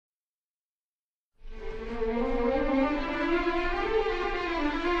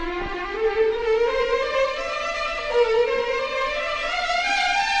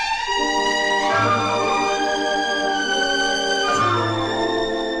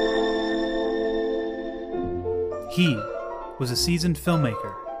He was a seasoned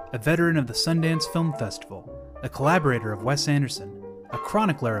filmmaker, a veteran of the Sundance Film Festival, a collaborator of Wes Anderson, a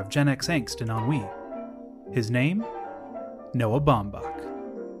chronicler of Gen X angst and ennui. His name? Noah Baumbach.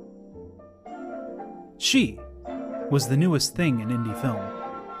 She was the newest thing in indie film.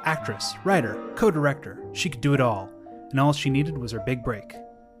 Actress, writer, co-director, she could do it all, and all she needed was her big break.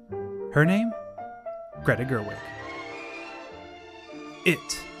 Her name? Greta Gerwig.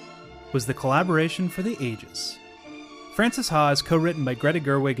 It was the collaboration for the ages. Frances Ha is co-written by Greta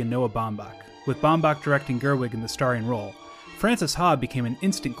Gerwig and Noah Baumbach, with Baumbach directing Gerwig in the starring role. Frances Ha became an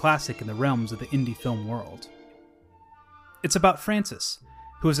instant classic in the realms of the indie film world. It's about Frances,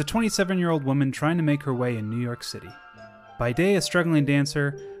 who is a 27-year-old woman trying to make her way in New York City. By day a struggling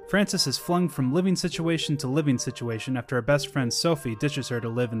dancer, Frances is flung from living situation to living situation after her best friend Sophie ditches her to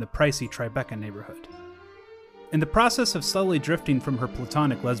live in the pricey Tribeca neighborhood. In the process of slowly drifting from her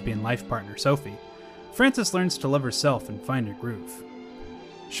platonic lesbian life partner Sophie, Frances learns to love herself and find her groove.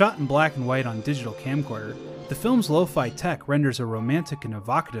 Shot in black and white on digital camcorder, the film's lo-fi tech renders a romantic and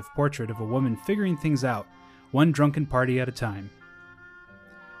evocative portrait of a woman figuring things out, one drunken party at a time.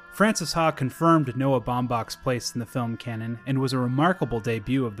 Frances Ha confirmed Noah Baumbach's place in the film canon and was a remarkable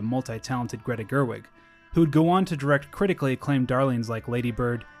debut of the multi-talented Greta Gerwig, who would go on to direct critically acclaimed darlings like Lady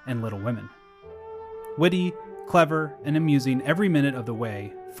Bird and Little Women. Witty, clever, and amusing every minute of the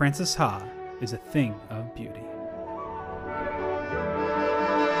way, Frances Ha is a thing of beauty.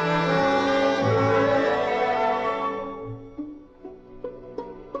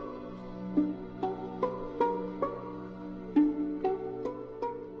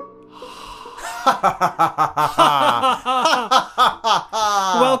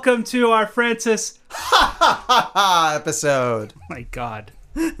 Welcome to our Frances episode. Oh my God.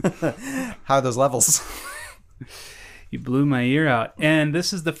 How are those levels? You blew my ear out. And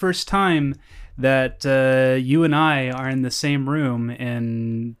this is the first time that you and I are in the same room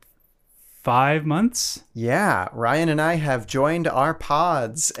in 5 months. Yeah, Ryan and I have joined our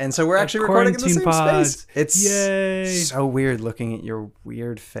pods, and so we're actually recording in the same space. It's Yay. So weird looking at your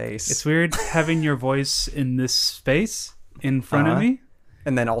weird face. It's weird having your voice in this space in front of me.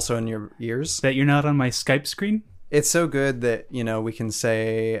 And then also in your ears. That you're not on my Skype screen. It's so good that, we can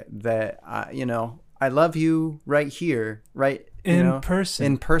say that, I love you right here, right? In person.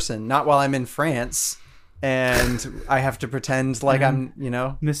 In person, not while I'm in France. And I have to pretend like I'm,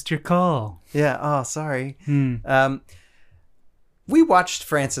 Missed your call. Yeah. Oh, sorry. We watched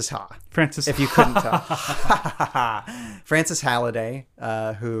Frances Ha. If you couldn't tell. Frances Halliday,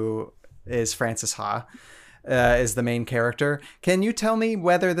 who is Frances Ha, is the main character. Can you tell me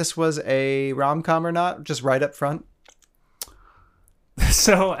whether this was a rom-com or not? Just right up front.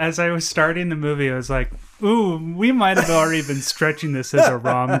 So as I was starting the movie, I was like, ooh, we might have already been stretching this as a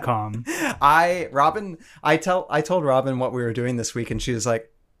rom-com. I told Robin what we were doing this week, and she was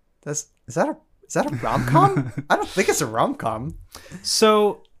like, is that a rom-com? I don't think it's a rom-com.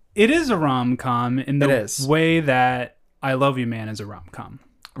 So it is a rom-com in the way that I Love You Man is a rom-com.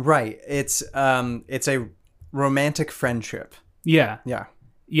 Right. It's a romantic friendship. Yeah. Yeah.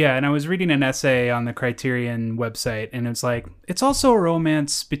 Yeah, and I was reading an essay on the Criterion website, and it's like, it's also a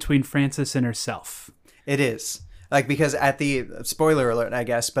romance between Frances and herself. It is. Because at the, spoiler alert, I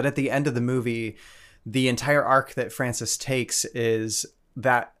guess, but at the end of the movie, the entire arc that Frances takes is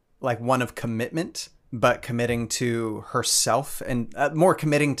that, one of commitment, but committing to herself, and more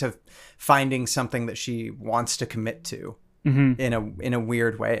committing to finding something that she wants to commit to in a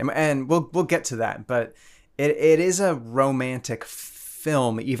weird way. And we'll get to that, but it is a romantic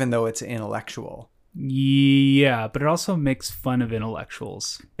film, even though it's intellectual. Yeah, but it also makes fun of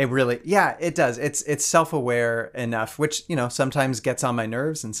intellectuals. It really, yeah, it does. It's self-aware enough, which, sometimes gets on my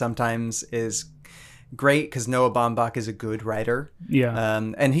nerves and sometimes is great because Noah Baumbach is a good writer. Yeah.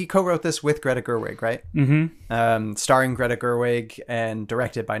 And he co-wrote this with Greta Gerwig, right? Mm-hmm. Starring Greta Gerwig and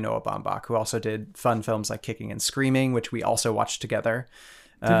directed by Noah Baumbach, who also did fun films like Kicking and Screaming, which we also watched together.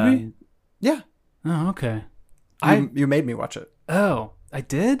 Did we? Yeah. Oh, okay. You made me watch it. Oh, I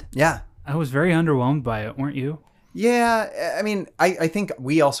did? Yeah. I was very underwhelmed by it, weren't you? Yeah, I mean, I think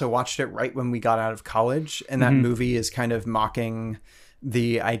we also watched it right when we got out of college, and that movie is kind of mocking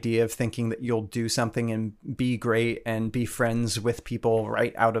the idea of thinking that you'll do something and be great and be friends with people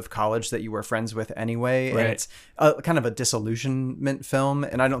right out of college that you were friends with anyway. Right. And it's kind of a disillusionment film,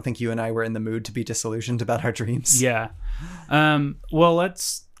 and I don't think you and I were in the mood to be disillusioned about our dreams. Yeah. Well,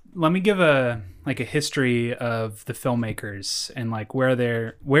 let me give a history of the filmmakers and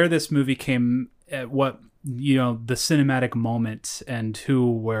where this movie came, at what the cinematic moment and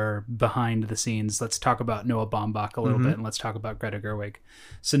who were behind the scenes, let's talk about Noah Baumbach a little bit, and let's talk about Greta Gerwig.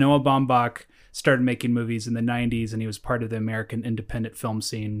 So Noah Baumbach started making movies in the 90s, and he was part of the American independent film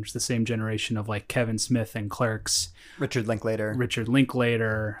scene, which is the same generation of like Kevin Smith and Clerks, Richard Linklater.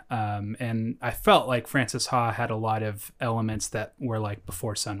 And I felt like Frances Ha had a lot of elements that were like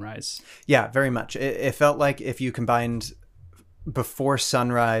Before Sunrise. Yeah, very much. It felt like if you combined Before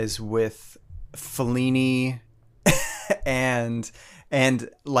Sunrise with Fellini and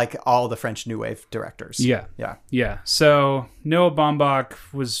like all the French New Wave directors. Yeah. So Noah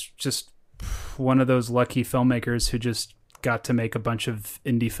Baumbach was just one of those lucky filmmakers who just got to make a bunch of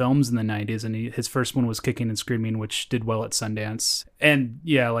indie films in the 90s, and his first one was Kicking and Screaming, which did well at Sundance. And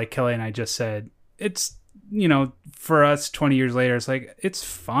yeah, like Kelly and I just said, it's, for us 20 years later, it's like, it's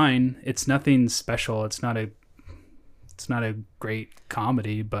fine. It's nothing special. It's not a great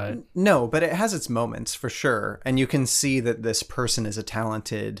comedy, but no, but it has its moments for sure. And you can see that this person is a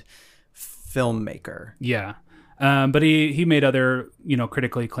talented filmmaker. Yeah. But he made other,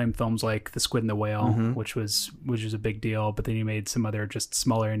 critically acclaimed films like The Squid and the Whale, which was a big deal. But then he made some other just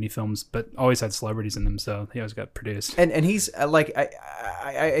smaller indie films, but always had celebrities in them, so he always got produced. And he's like,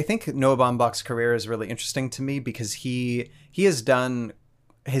 I think Noah Baumbach's career is really interesting to me because he has done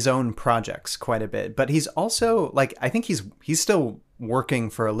his own projects quite a bit, but he's also like, I think he's still working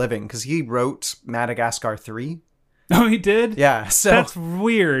for a living because he wrote Madagascar 3. Oh, he did? Yeah. So that's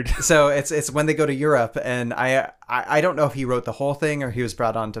weird. So it's when they go to Europe, and I don't know if he wrote the whole thing or he was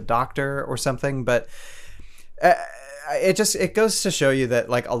brought on to doctor or something, but it goes to show you that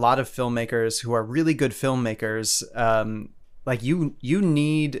like a lot of filmmakers who are really good filmmakers, like you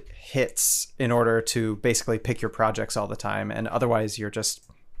need hits in order to basically pick your projects all the time, and otherwise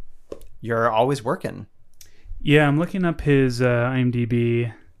you're always working. Yeah, I'm looking up his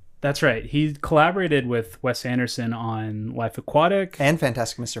IMDb. That's right. He collaborated with Wes Anderson on Life Aquatic. And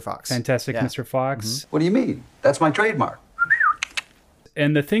Fantastic Mr. Fox. Mr. Fox. Mm-hmm. What do you mean? That's my trademark.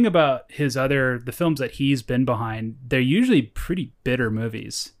 And the thing about the films that he's been behind, they're usually pretty bitter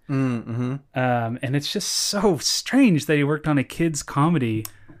movies. Mm-hmm. And it's just so strange that he worked on a kid's comedy.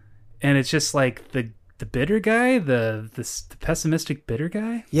 And it's just like the bitter guy, the pessimistic bitter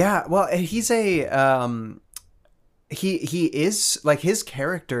guy. Yeah, well, he's a... He is like, his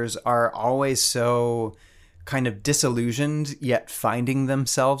characters are always so kind of disillusioned yet finding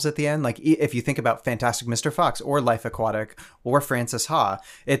themselves at the end. Like if you think about Fantastic Mr. Fox or Life Aquatic or Frances Ha,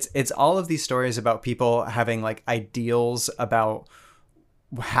 it's all of these stories about people having like ideals about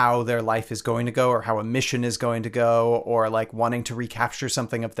how their life is going to go or how a mission is going to go, or like wanting to recapture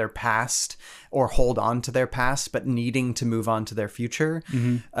something of their past or hold on to their past, but needing to move on to their future.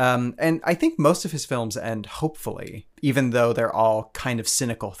 Mm-hmm. And I think most of his films end hopefully, even though they're all kind of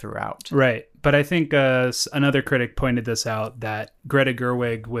cynical throughout. Right. But I think another critic pointed this out, that Greta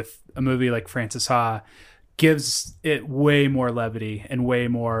Gerwig with a movie like Frances Ha gives it way more levity and way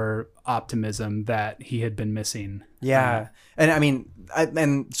more optimism that he had been missing. Yeah. And I mean,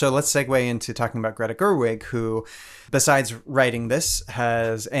 and so let's segue into talking about Greta Gerwig, who, besides writing this,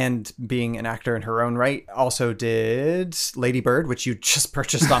 and being an actor in her own right, also did Lady Bird, which you just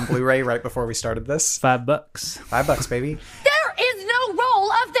purchased on Blu-ray right before we started this. $5. $5, baby. There is no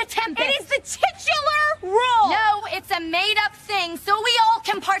role of the Tempest. It is the titular role. No, it's a made-up thing, so we all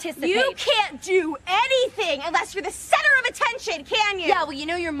can participate. You can't do anything unless you're the center of attention, can you? Yeah, well,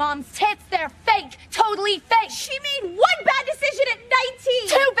 your mom's tits, they're fake, totally fake. She made one bad decision at 19.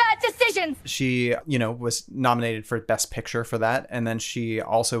 2 bad decisions. She, was nominated for Best Picture for that, and then she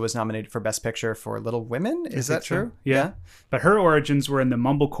also was nominated for Best Picture for Little Women. Is that true? Yeah. But her origins were in the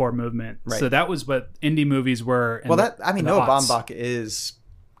mumblecore movement. Right. So that was what indie movies were. Noah Baumbach is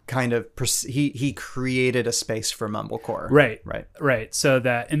kind of he created a space for mumblecore. Right. So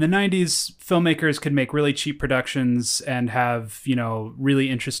that in the 90s, filmmakers could make really cheap productions and have, really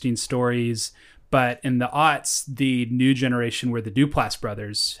interesting stories. But in the aughts, the new generation were the Duplass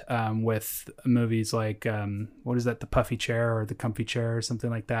brothers, with movies like, what is that, The Puffy Chair or The Comfy Chair or something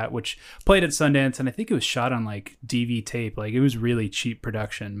like that, which played at Sundance. And I think it was shot on like DV tape. Like it was really cheap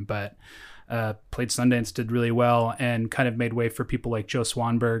production, but played Sundance, did really well, and kind of made way for people like Joe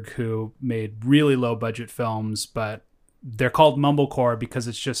Swanberg, who made really low budget films, but they're called mumblecore because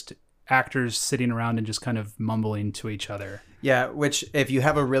it's just actors sitting around and just kind of mumbling to each other. Yeah, which if you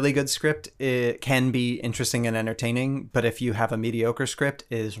have a really good script, it can be interesting and entertaining, but if you have a mediocre script,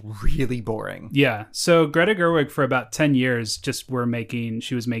 it is really boring. Yeah. So Greta Gerwig for about 10 years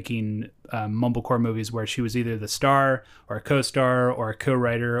she was making mumblecore movies where she was either the star or a co-star or a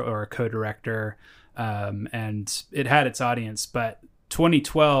co-writer or a co-director, and it had its audience, but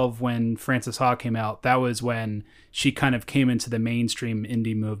 2012, when Frances Ha came out, that was when she kind of came into the mainstream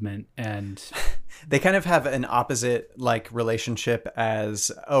indie movement. And they kind of have an opposite like relationship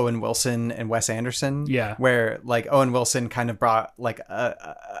as Owen Wilson and Wes Anderson. Yeah. Where like Owen Wilson kind of brought like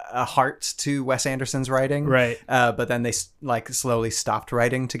a heart to Wes Anderson's writing. Right. But then they like slowly stopped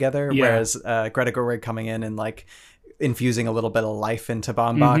writing together. Yeah. Whereas Greta Gerwig coming in and like infusing a little bit of life into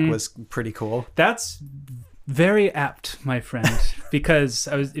Baumbach was pretty cool. That's very apt, my friend, because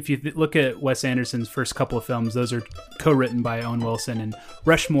if you look at Wes Anderson's first couple of films, those are co-written by Owen Wilson, and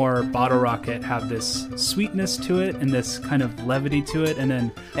Rushmore, Bottle Rocket have this sweetness to it and this kind of levity to it,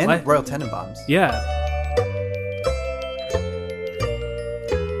 and Royal Tenenbaums. Yeah.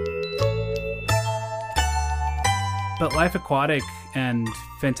 But Life Aquatic and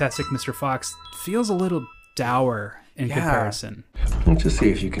Fantastic Mr. Fox feels a little dour in comparison. Let's just see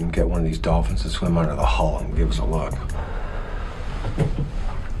if you can get one of these dolphins to swim under the hull and give us a look.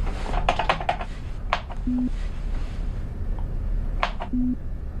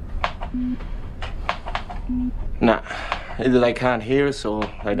 Nah, either they can't hear us or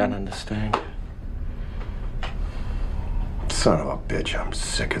they don't understand. Son of a bitch, I'm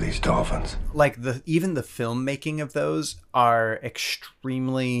sick of these dolphins. Like even the filmmaking of those are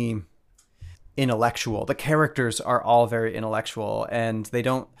extremely intellectual. The characters are all very intellectual, and they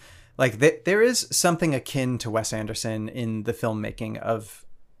don't like there is something akin to Wes Anderson in the filmmaking of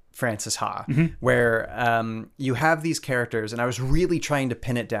Frances Ha, where you have these characters, and I was really trying to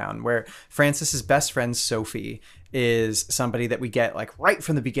pin it down, where Frances's best friend Sophie is somebody that we get like right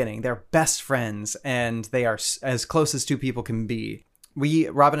from the beginning. They're best friends, and they are as close as two people can be.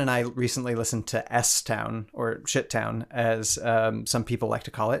 Robin and I recently listened to S-Town, or Shit-Town, as some people like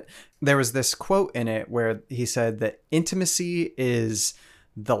to call it. There was this quote in it where he said that intimacy is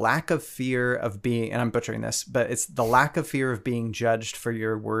the lack of fear of being, and I'm butchering this, but it's the lack of fear of being judged for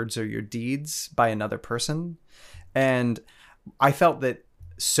your words or your deeds by another person. And I felt that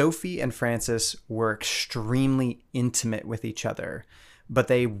Sophie and Frances were extremely intimate with each other, but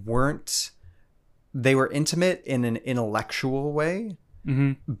they were intimate in an intellectual way.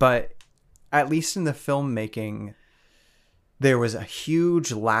 But at least in the filmmaking, there was a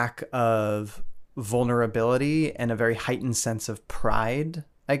huge lack of vulnerability and a very heightened sense of pride,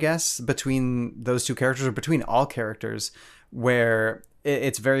 I guess, between those two characters, or between all characters, where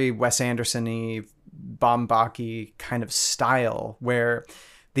it's very Wes Anderson-y, Baumbach-y kind of style, where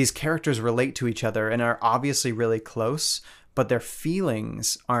these characters relate to each other and are obviously really close, but their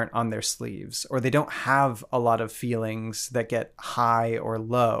feelings aren't on their sleeves, or they don't have a lot of feelings that get high or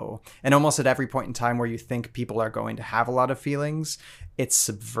low. And almost at every point in time where you think people are going to have a lot of feelings, it's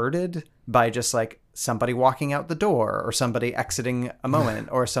subverted by just like somebody walking out the door, or somebody exiting a moment,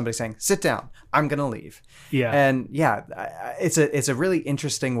 or somebody saying, "Sit down, I'm going to leave." Yeah. And yeah, it's a really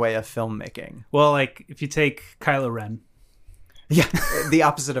interesting way of filmmaking. Well, like if you take Kylo Ren. Yeah, the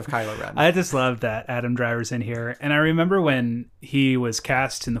opposite of Kylo Ren. I just love that Adam Driver's in here. And I remember when he was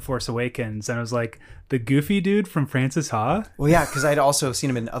cast in The Force Awakens, and I was like, the goofy dude from Frances Ha? Well, yeah, because I'd also seen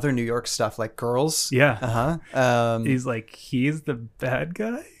him in other New York stuff like Girls. Yeah. He's like, he's the bad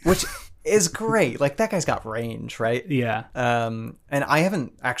guy? Which is great. Like, that guy's got range, right? Yeah. And I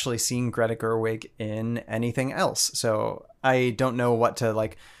haven't actually seen Greta Gerwig in anything else, so I don't know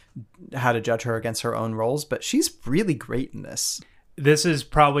how to judge her against her own roles, but she's really great in this. This is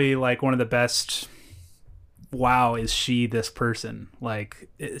probably like one of the best. Wow, is she this person? Like,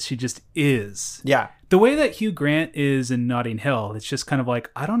 she just is. Yeah. The way that Hugh Grant is in Notting Hill, it's just kind of like,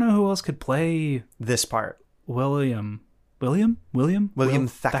 I don't know who else could play this part. William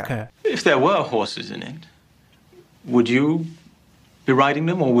Thacker. If there were horses in it, would you be riding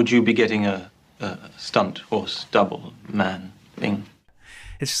them, or would you be getting a stunt horse double man thing?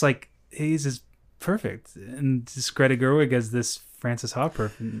 It's just like, he's just perfect. And just Greta Gerwig as this Frances Ha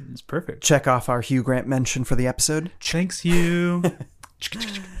is perfect. Check off our Hugh Grant mention for the episode. Thanks, Hugh.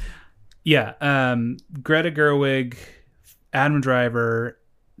 Yeah. Greta Gerwig, Adam Driver,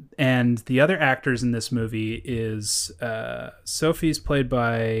 and the other actors in this movie is Sophie's played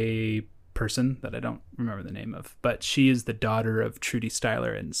by a person that I don't remember the name of, but she is the daughter of Trudy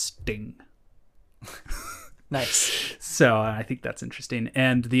Styler and Sting. Nice. So I think that's interesting.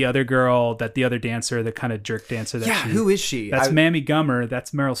 And the other girl, the other dancer, the kind of jerk dancer. Who is she? That's Mammy Gummer.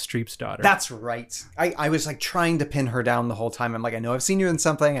 That's Meryl Streep's daughter. That's right. I was like trying to pin her down the whole time. I'm like, I know I've seen you in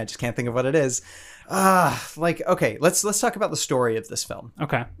something. I just can't think of what it is. Okay, let's talk about the story of this film.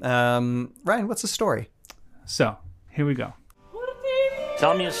 Okay. Ryan, what's the story? So here we go.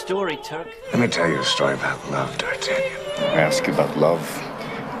 Tell me a story, Turk. Let me tell you a story about love, D'Artagnan. I ask you about love.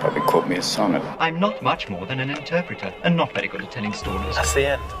 Probably quote me a sonnet. I'm not much more than an interpreter, and not very good at telling stories. That's the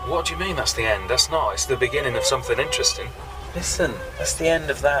end. What do you mean that's the end? That's not. It's the beginning of something interesting. Listen, that's the end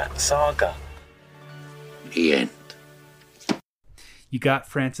of that saga. The end. You got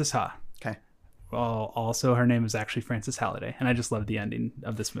Frances Ha. Okay. Well, also her name is actually Frances Halliday, and I just love the ending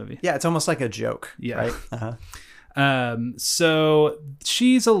of this movie. Yeah, it's almost like a joke. Yeah. Right? Uh-huh. So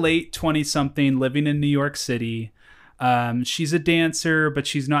she's a late 20-something living in New York City. She's a dancer, but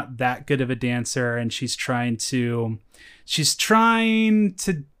she's not that good of a dancer, and she's trying to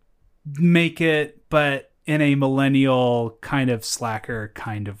make it, but in a millennial kind of slacker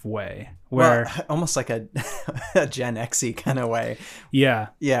kind of way, where almost like a Gen X-y kind of way. Yeah.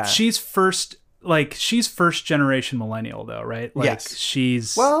 She's first generation millennial though, right? Like yes.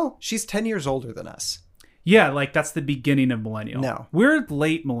 She's 10 years older than us. Yeah, like that's the beginning of millennial. No. We're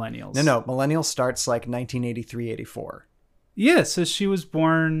late millennials. No. Millennial starts like 1983, 84. Yeah, so she was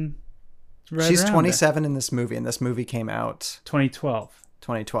born right She's around 27 in this movie, and this movie came out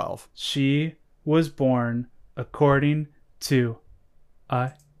 2012. She was born according to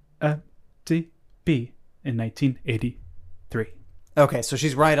IMDb in 1983. Okay, so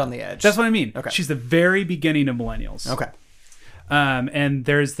she's right on the edge. That's what I mean. Okay. She's the very beginning of millennials. Okay. And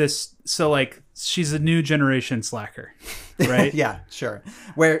there's this, so like she's a new generation slacker, right? Yeah, sure.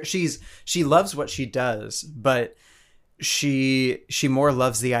 Where she loves what she does, but she more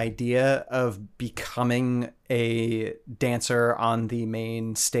loves the idea of becoming a dancer on the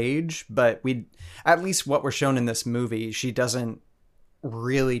main stage. But at least what we're shown in this movie, she doesn't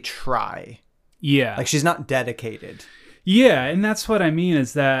really try. Yeah. Like she's not dedicated. Yeah. And that's what I mean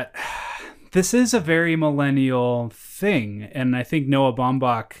is that this is a very millennial thing. And I think Noah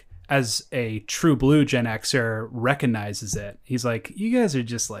Baumbach, as a true blue Gen Xer, recognizes it. He's like, you guys are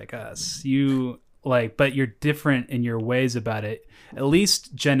just like us. But you're different in your ways about it. At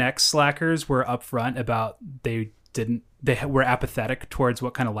least Gen X slackers were upfront about they were apathetic towards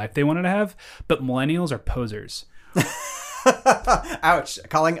what kind of life they wanted to have. But millennials are posers. Ouch.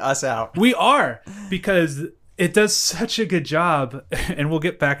 Calling us out. We are, because it does such a good job. And we'll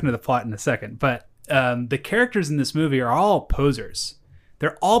get back into the plot in a second. But the characters in this movie are all posers.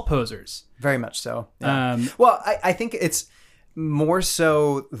 They're all posers. Very much so. Yeah. Well, I think it's more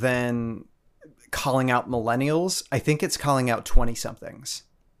so than calling out millennials. I think it's calling out 20-somethings.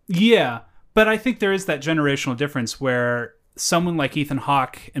 Yeah, but I think there is that generational difference where someone like Ethan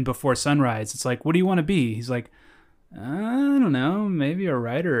Hawke in Before Sunrise, it's like, what do you want to be? He's like, I don't know, maybe a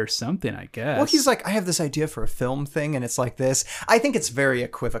writer or something, I guess. Well, he's like, I have this idea for a film thing, and it's like this. I think it's very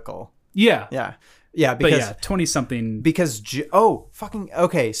equivocal. Yeah. Yeah, because 20-something. Because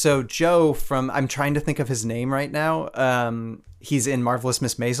okay. So Joe from, I'm trying to think of his name right now. He's in Marvelous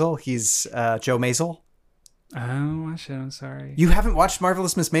Miss Maisel. He's Joe Maisel. Oh, shit, I'm sorry. You haven't watched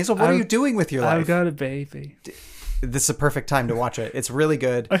Marvelous Miss Maisel? What are you doing with your life? I've got a baby. This is a perfect time to watch it. It's really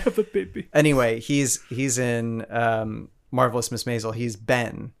good. I have a baby. Anyway, he's in Marvelous Miss Maisel. He's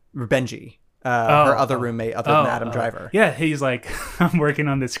Benji. Her other roommate, other than Adam Driver. Yeah, he's like, I'm working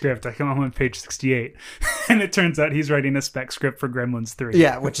on this script. I'm on page 68. And it turns out he's writing a spec script for Gremlins 3.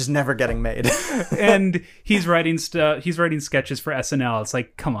 Yeah, which is never getting made. And he's writing sketches for SNL. It's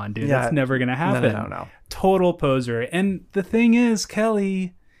like, come on, dude. That's never going to happen. No. Total poser. And the thing is,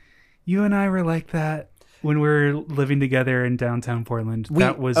 Kelly, you and I were like that when we were living together in downtown Portland.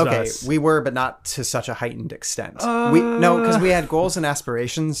 That was us. We were, but not to such a heightened extent. Because we had goals and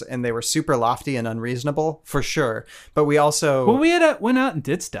aspirations, and they were super lofty and unreasonable, for sure. But we also... Well, we went out and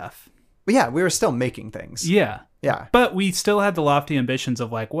did stuff. Yeah, we were still making things. Yeah. Yeah. But we still had the lofty ambitions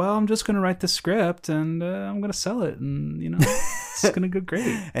of like, well, I'm just going to write the script, and I'm going to sell it, and, it's going to go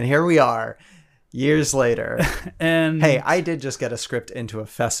great. And here we are. Years later. And hey, I did just get a script into a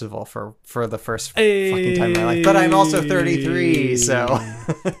festival for the first fucking time in my life. But I'm also 33, so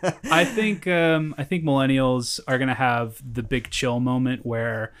I think millennials are gonna have the big chill moment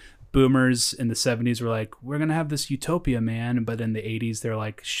where boomers in the 70s were like, we're gonna have this utopia, man, but in the 80s they're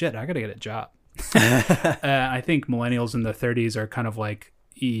like, shit, I gotta get a job. I think millennials in the 30s are kind of like,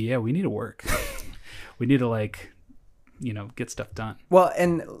 yeah, we need to work. We need to get stuff done. Well,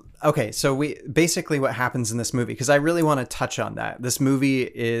 and okay, so basically what happens in this movie, because I really want to touch on that. This movie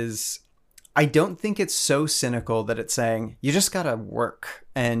is, I don't think it's so cynical that it's saying you just gotta work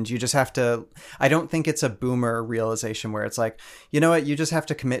and you just have to. I don't think it's a boomer realization where it's like, you know what, you just have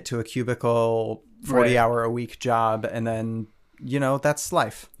to commit to a cubicle 40-hour-a-week job, and then that's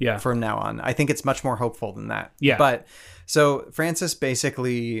life. Yeah. From now on, I think it's much more hopeful than that. Yeah. But so Frances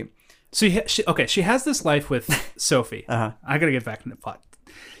basically. So she has this life with Sophie. Uh-huh. I gotta get back into the plot.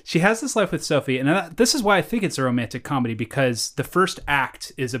 She has this life with Sophie, and this is why I think it's a romantic comedy, because the first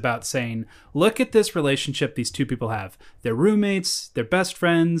act is about saying, look at this relationship these two people have. They're roommates, they're best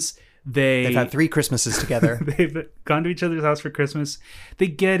friends, they've had 3 Christmases together. They've gone to each other's house for Christmas. They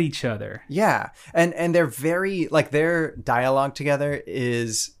get each other. Yeah. And they're very, like, their dialogue together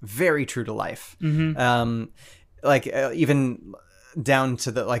is very true to life. Mm-hmm. Even down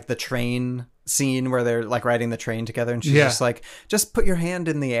to the train scene where they're like riding the train together, and she's just like, just put your hand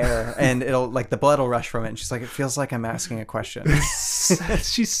in the air and it'll like the blood will rush from it, and she's like, it feels like I'm asking a question.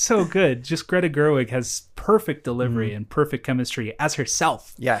 She's so good. Just Greta Gerwig has perfect delivery and perfect chemistry as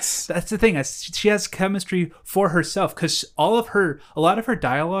herself. Yes, that's the thing. She has chemistry for herself, because a lot of her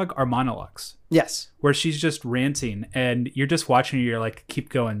dialogue are monologues. Yes, where she's just ranting, and you're just watching her. You're like, keep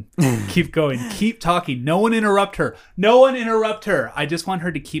going, keep going, keep talking. No one interrupt her. I just want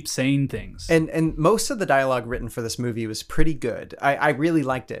her to keep saying things. And most of the dialogue written for this movie was pretty good. I really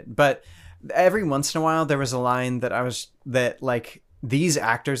liked it, but every once in a while there was a line that like, these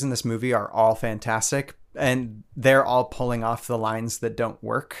actors in this movie are all fantastic, and they're all pulling off the lines that don't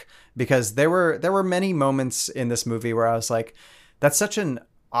work, because there were many moments in this movie where I was like, that's such an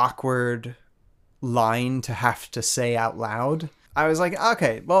awkward line to have to say out loud. I was like,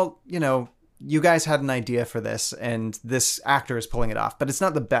 okay, well, you guys had an idea for this, and this actor is pulling it off, but it's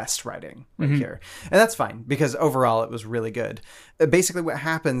not the best writing here. And that's fine, because overall it was really good. Basically what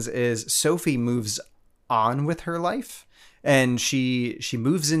happens is Sophie moves on with her life, and she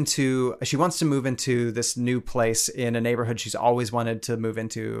wants to move into this new place in a neighborhood she's always wanted to move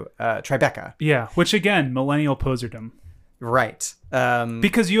into, Tribeca. Yeah, which again, millennial poserdom. Right.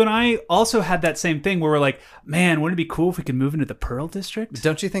 Because you and I also had that same thing where we're like, man, wouldn't it be cool if we could move into the Pearl District?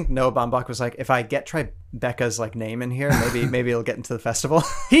 Don't you think Noah Baumbach was like, if I get Tribeca's like name in here, maybe it'll get into the festival?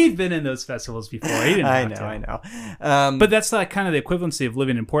 He'd been in those festivals before. He didn't I know. But that's like kind of the equivalency of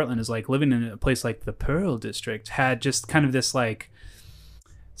living in Portland, is like living in a place like the Pearl District had just kind of this like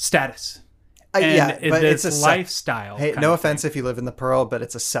status. But it's a lifestyle. Hey, no offense if you live in the Pearl, but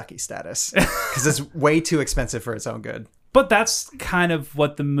it's a sucky status, because it's way too expensive for its own good. But that's kind of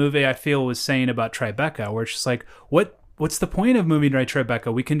what the movie, I feel, was saying about Tribeca, where it's just like, what's the point of moving to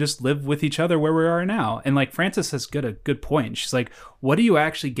Tribeca? We can just live with each other where we are now. And like, Frances has got a good point. She's like, what are you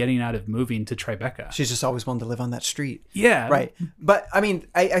actually getting out of moving to Tribeca? She's just always wanted to live on that street. Yeah. Right. But I mean,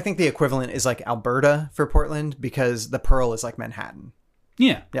 I think the equivalent is like Alberta for Portland, because the Pearl is like Manhattan.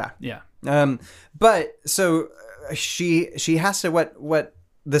 Yeah. Yeah. Yeah. But so she has to, what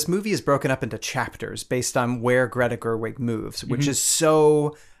this movie is broken up into chapters based on where Greta Gerwig moves, which is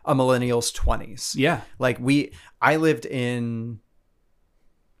so a millennial's 20s. Yeah. Like I lived in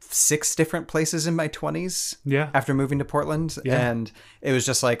 6 different places in my 20s. Yeah. After moving to Portland. Yeah. And it was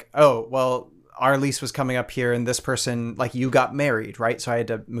just like, oh, well, our lease was coming up here, and this person, like, you got married, right? So I had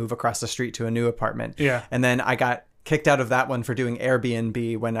to move across the street to a new apartment. Yeah. And then I got kicked out of that one for doing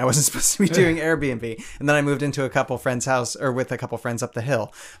Airbnb when I wasn't supposed to be doing Airbnb. And then I moved into a couple friends' house, or with a couple friends up the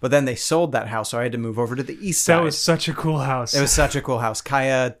hill. But then they sold that house, so I had to move over to the east side. That was such a cool house. It was such a cool house.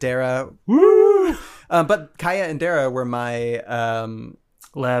 Kaya, Dara. Woo! But Kaya and Dara were my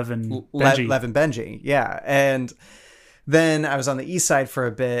Lev and Benji. Lev and Benji, yeah. And then I was on the east side for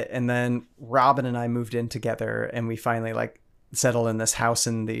a bit, and then Robin and I moved in together, and we finally like settle in this house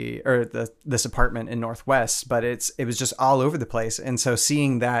in this apartment in Northwest, but it was just all over the place. And so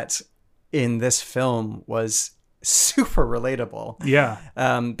seeing that in this film was super relatable.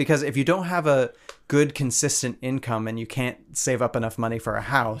 Yeah. Because if you don't have a good consistent income and you can't save up enough money for a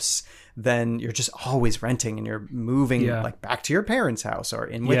house, then you're just always renting, and you're moving like back to your parents' house or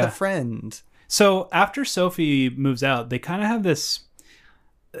in with a friend. So after Sophie moves out, they kind of have this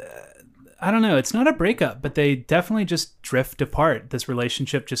I don't know, it's not a breakup, but they definitely just drift apart. This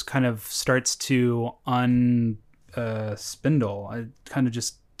relationship just kind of starts to spindle. It kind of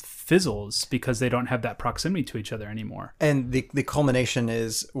just fizzles because they don't have that proximity to each other anymore. And the culmination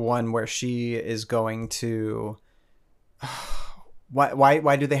is one where she is going to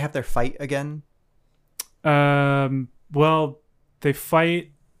why do they have their fight again? Well, they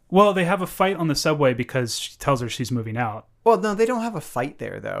have a fight on the subway because she tells her she's moving out. Well, no, they don't have a fight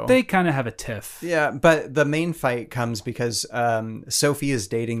there, though. They kind of have a tiff. Yeah, but the main fight comes because Sophie is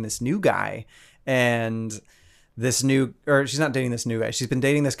dating this new guy, and she's not dating this new guy. She's been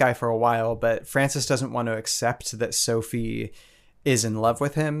dating this guy for a while, but Frances doesn't want to accept that Sophie is in love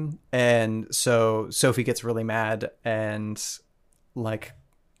with him, and so Sophie gets really mad and like...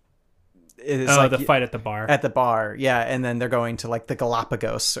 the fight at the bar. At the bar, yeah, and then they're going to like the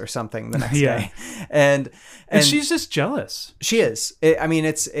Galapagos or something the next day, and she's just jealous. She is.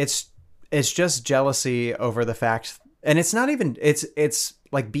 It's just jealousy over the fact, and it's not even. It's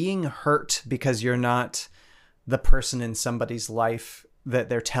like being hurt because you're not the person in somebody's life that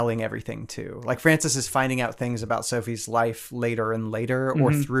they're telling everything to. Like Frances is finding out things about Sophie's life later and later,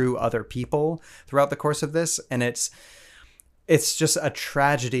 or through other people throughout the course of this. And it's just a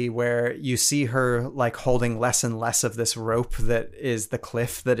tragedy where you see her like holding less and less of this rope that is the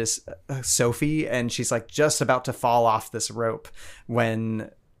cliff that is Sophie. And she's like just about to fall off this rope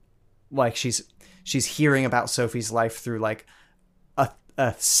when like she's hearing about Sophie's life through like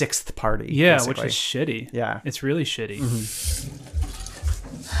a sixth party. Yeah, basically. which is shitty. Yeah. It's really shitty.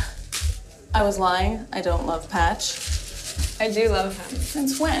 I was lying. I don't love Patch. I do love him.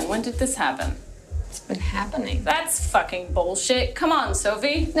 Since when? When did this happen? It's been happening. That's fucking bullshit. Come on,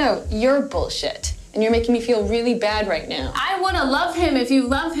 Sophie. No, you're bullshit. And you're making me feel really bad right now. I want to love him if you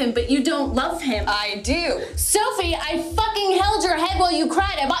love him, but you don't love him. I do. Sophie, I fucking held your head while you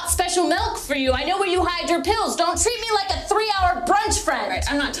cried. I bought special milk for you. I know where you hide your pills. Don't treat me like a 3-hour brunch friend. Right,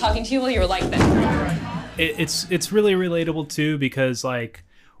 I'm not talking to you while you're like that. It's really relatable too, because like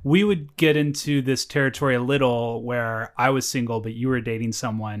we would get into this territory a little where I was single, but you were dating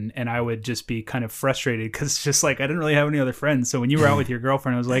someone, and I would just be kind of frustrated because it's just like I didn't really have any other friends. So when you were out with your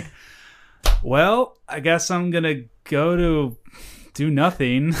girlfriend, I was like, well, I guess I'm going to go to do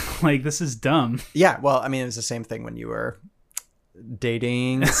nothing. Like, this is dumb. Yeah, well, I mean, it was the same thing when you were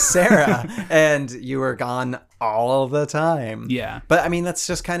dating Sarah and you were gone all the time. Yeah. But I mean, that's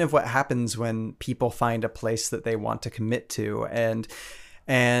just kind of what happens when people find a place that they want to commit to. And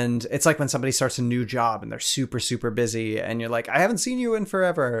it's like when somebody starts a new job and they're super, super busy and you're like, I haven't seen you in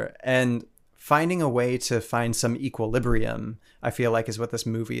forever. And finding a way to find some equilibrium, I feel like, is what this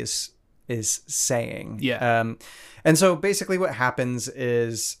movie is saying. Yeah. And so basically what happens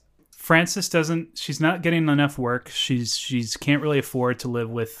is Frances she's not getting enough work. She's can't really afford to live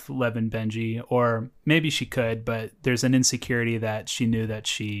with Lev and Benji, or maybe she could, but there's an insecurity that she knew that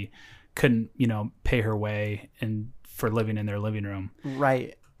she couldn't, pay her way and for living in their living room.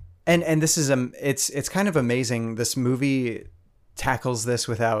 Right. And this is it's kind of amazing. This movie tackles this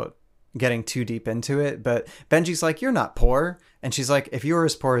without getting too deep into it, but Benji's like, you're not poor. And she's like, if you were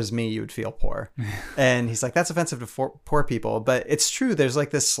as poor as me, you would feel poor. And he's like, that's offensive to poor people. But it's true. There's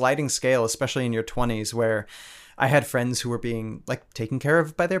like this sliding scale, especially in your 20s, where I had friends who were being like taken care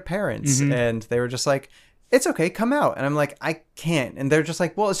of by their parents. And they were just like, it's okay, come out. And I'm like, I can't. And they're just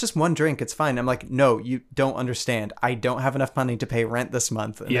like, well, it's just one drink, it's fine. I'm like, no, you don't understand. I don't have enough money to pay rent this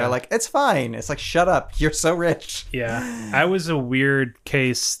month. And they're like, it's fine. It's like, shut up, you're so rich. Yeah. I was a weird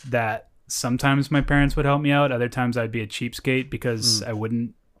case that sometimes my parents would help me out. Other times I'd be a cheapskate because I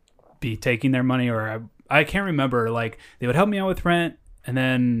wouldn't be taking their money, or I can't remember. Like, they would help me out with rent,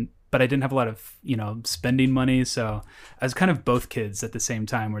 but I didn't have a lot of, spending money. So I was kind of both kids at the same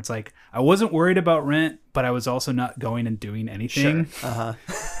time, where it's like, I wasn't worried about rent, but I was also not going and doing anything. Sure.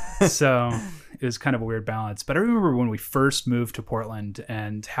 So it was kind of a weird balance. But I remember when we first moved to Portland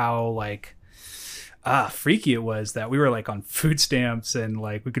and how like, freaky it was that we were like on food stamps and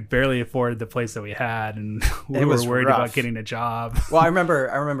like we could barely afford the place that we had, and we were worried about getting a job. Well, I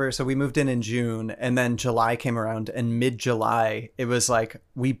remember so we moved in June, and then July came around, and mid-July it was like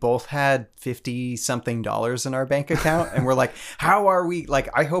we both had $50 something in our bank account, and we're like, how are we, like,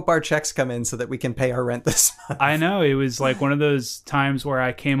 I hope our checks come in so that we can pay our rent this month. I know, it was like one of those times where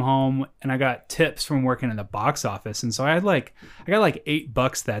I came home and I got tips from working in the box office, and so I got like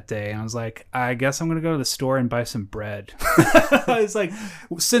 $8 that day, and I was like, I guess I'm gonna go to the store and buy some bread. It's like,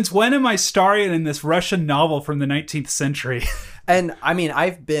 since when am I starring in this Russian novel from the 19th century? And I mean,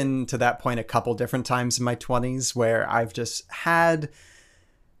 I've been to that point a couple different times in my 20s where I've just had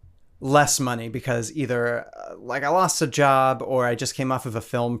less money because either like I lost a job, or I just came off of a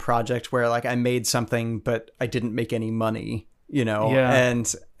film project where like I made something but I didn't make any money, Yeah.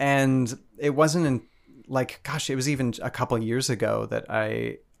 And it wasn't in, like, gosh, it was even a couple years ago that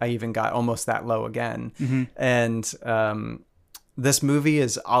I even got almost that low again. And this movie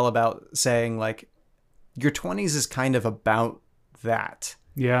is all about saying like your 20s is kind of about that.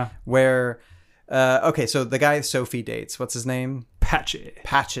 Yeah. Where okay, so the guy Sophie dates, what's his name? Patchy.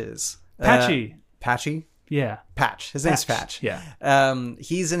 Patches. Patchy. Patchy? Yeah. Patch. His name's Patch. Yeah.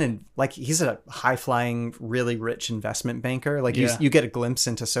 He's he's a high flying, really rich investment banker. Like Yeah. you get a glimpse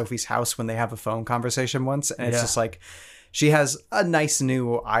into Sophie's house when they have a phone conversation once, and it's Yeah. just like she has a nice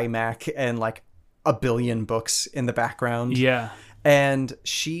new iMac and like a billion books in the background. Yeah. And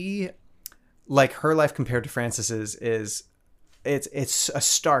she, like, her life compared to Frances's is it's a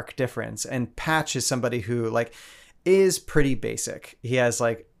stark difference. And Patch is somebody who like is pretty basic.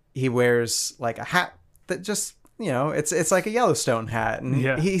 He wears like a hat that just it's like a Yellowstone hat,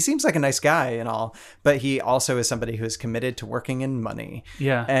 and he seems like a nice guy and all, but he also is somebody who is committed to working in money.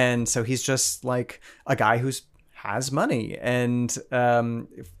 Yeah. And so he's just like a guy who's has money, and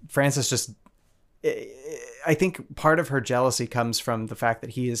Frances just, I think part of her jealousy comes from the fact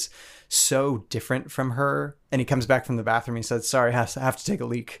that he is so different from her, and he comes back from the bathroom, he says, sorry, I have to take a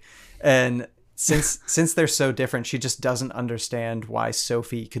leak. And since they're so different, she just doesn't understand why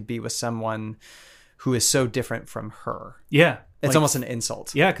Sophie could be with someone who is so different from her. Yeah. It's almost an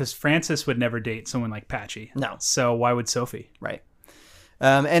insult. Yeah, because Frances would never date someone like Patchy. No. So why would Sophie? Right.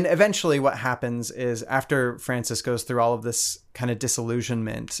 And eventually what happens is after Frances goes through all of this kind of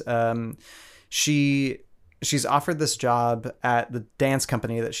disillusionment, she's offered this job at the dance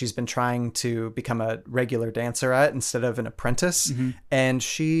company that she's been trying to become a regular dancer at instead of an apprentice. Mm-hmm. And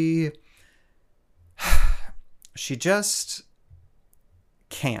she just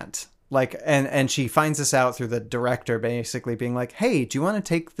can't. Like, and she finds this out through the director basically being like, hey, do you want to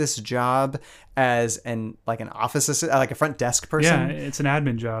take this job as an office assistant, like a front desk person? Yeah, it's an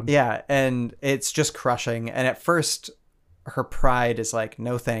admin job. Yeah, and it's just crushing. And at first, her pride is like,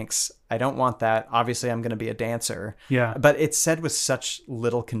 no thanks, I don't want that. Obviously, I'm going to be a dancer. Yeah. But it's said with such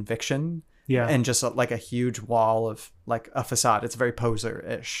little conviction. Yeah. And just like a huge wall of like a facade. It's very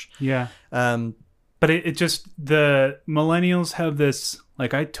poser-ish. Yeah. But it just, the millennials have this,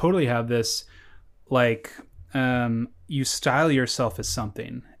 like, I totally have this, like, you style yourself as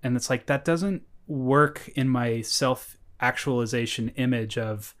something. And it's like, that doesn't work in my self-actualization image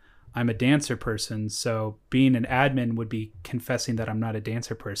of I'm a dancer person. So being an admin would be confessing that I'm not a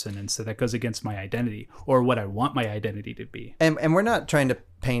dancer person. And so that goes against my identity or what I want my identity to be. And we're not trying to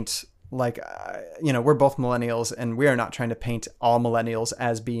paint, like, we're both millennials, and we are not trying to paint all millennials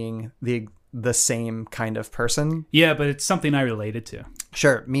as being the same kind of person. Yeah, but it's something I related to.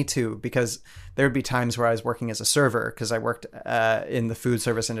 Sure, me too, because there would be times where I was working as a server, because I worked in the food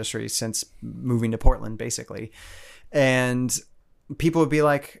service industry since moving to Portland, basically. And people would be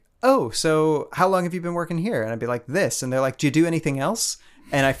like, oh, so how long have you been working here? And I'd be like, this. And they're like, do you do anything else?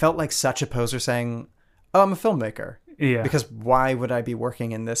 And I felt like such a poser saying, oh, I'm a filmmaker. Yeah. Because why would I be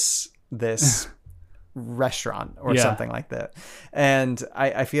working in this restaurant or something like that? And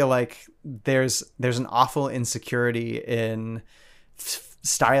I feel like there's an awful insecurity in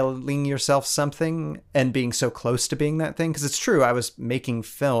styling yourself something and being so close to being that thing, because it's true, I was making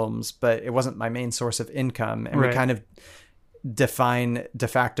films, but it wasn't my main source of income. And we kind of define de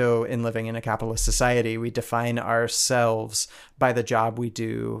facto, in living in a capitalist society, we define ourselves by the job we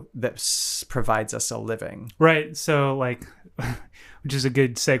do that provides us a living. Right. So like, which is a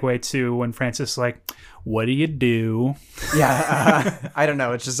good segue to when Frances like, what do you do? Yeah. I don't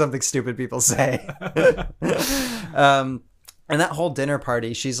know. It's just something stupid people say. And that whole dinner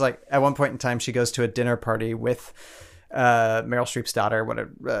party, she's like, at one point in time, she goes to a dinner party with Meryl Streep's daughter. What's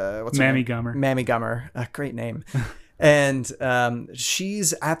her Mammy name? Gummer. Mammy Gummer. Great name. And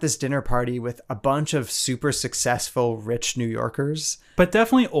she's at this dinner party with a bunch of super successful, rich New Yorkers. But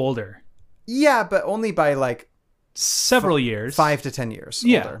definitely older. Yeah, but only by like several years. 5 to 10 years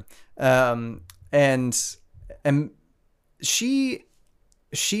older. And she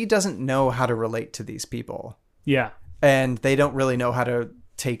doesn't know how to relate to these people. Yeah. And they don't really know how to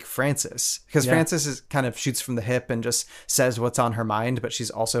take Frances, because Frances is kind of shoots from the hip and just says what's on her mind, but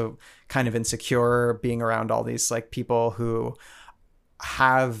she's also kind of insecure being around all these like people who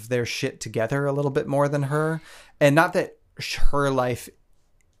have their shit together a little bit more than her. And not that her life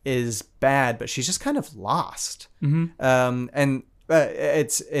is bad, but she's just kind of lost. Mm-hmm. And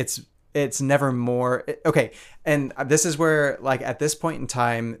it's never more okay. And this is where, like, at this point in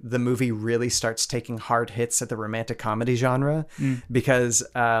time, the movie really starts taking hard hits at the romantic comedy genre, because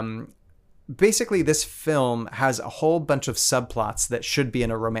basically this film has a whole bunch of subplots that should be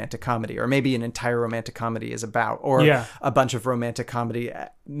in a romantic comedy, or maybe an entire romantic comedy is about, or a bunch of romantic comedy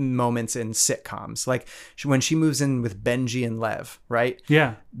moments in sitcoms. Like when she moves in with Benji and Lev, right?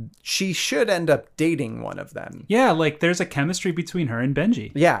 Yeah. She should end up dating one of them. Yeah, like there's a chemistry between her and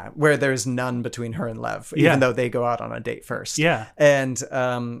Benji. Yeah, where there's none between her and Lev, even though they go out on a date first. Yeah. And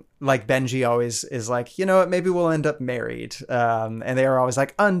like Benji always is like, you know what, maybe we'll end up married. And they are always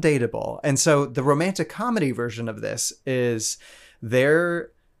like undateable. And so the romantic comedy version of this is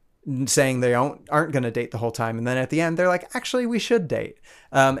they're saying they aren't going to date the whole time. And then at the end, they're like, actually, we should date.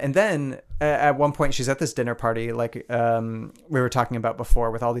 And then at one point, she's at this dinner party, like we were talking about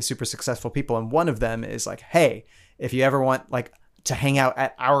before, with all these super successful people. And one of them is like, hey, if you ever want like to hang out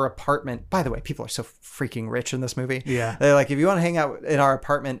at our apartment. By the way, people are so freaking rich in this movie. Yeah. They're like, if you want to hang out in our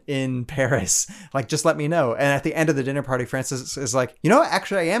apartment in Paris, like, just let me know. And at the end of the dinner party, Frances is like, you know what?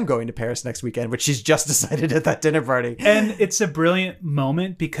 Actually, I am going to Paris next weekend, which she's just decided at that dinner party. And it's a brilliant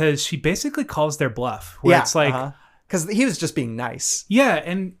moment because she basically calls their bluff. Where it's like, because he was just being nice. Yeah.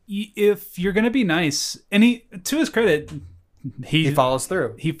 And if you're going to be nice, and he, to his credit, he follows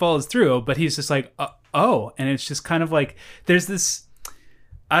through. He follows through, but he's just like, oh. And it's just kind of like, there's this,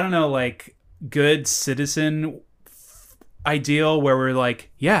 I don't know, like, good citizen ideal where we're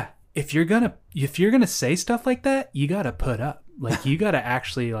like, yeah, if you're gonna say stuff like that, you gotta put up, like, you gotta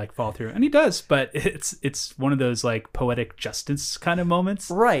actually like fall through. And he does, but it's one of those like poetic justice kind of moments,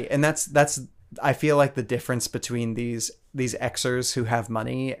 right? And that's I feel like the difference between these Xers who have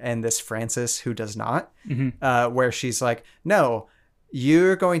money and this Frances who does not, where she's like, no,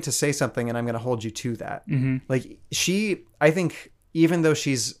 you're going to say something and I'm going to hold you to that. Like, I think, even though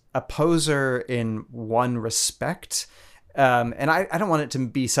she's a poser in one respect, and I don't want it to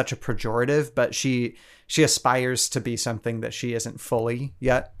be such a pejorative, but she aspires to be something that she isn't fully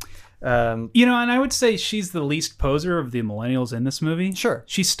yet. And I would say she's the least poser of the millennials in this movie. Sure.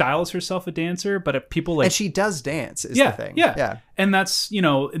 She styles herself a dancer, but if people like... And she does dance, is the thing. Yeah. And that's,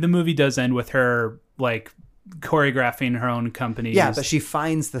 the movie does end with her, like, choreographing her own company. Yeah, but she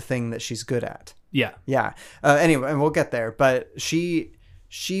finds the thing that she's good at. Yeah. Yeah. Anyway, and we'll get there. But she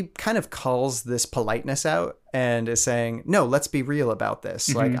kind of calls this politeness out and is saying, no, let's be real about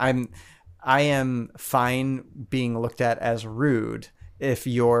this. Like, I am fine being looked at as rude if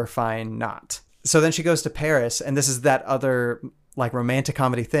you're fine not. So then she goes to Paris, and this is that other like romantic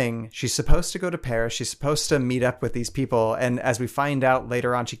comedy thing. She's supposed to go to Paris. She's supposed to meet up with these people. And as we find out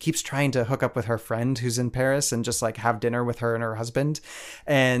later on, she keeps trying to hook up with her friend who's in Paris and just like have dinner with her and her husband.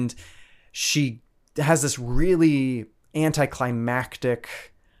 And she has this really anticlimactic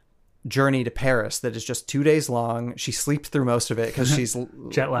journey to Paris that is just 2 days long. She sleeps through most of it because she's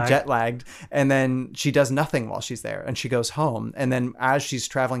jet lagged. And then she does nothing while she's there, and she goes home. And then as she's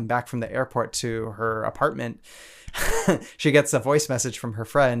traveling back from the airport to her apartment, she gets a voice message from her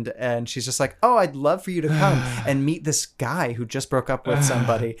friend, and she's just like, oh, I'd love for you to come and meet this guy who just broke up with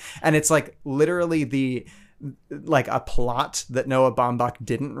somebody. And it's like literally a plot that Noah Baumbach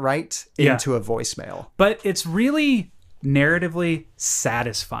didn't write into a voicemail. But it's really narratively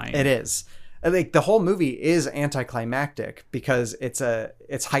satisfying. It is. Like, the whole movie is anticlimactic because it's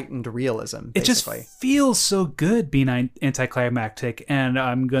heightened realism, basically. It just feels so good being anticlimactic. And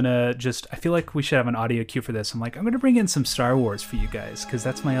I feel like we should have an audio cue for this. I'm going to bring in some Star Wars for you guys because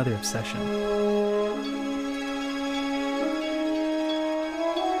that's my other obsession.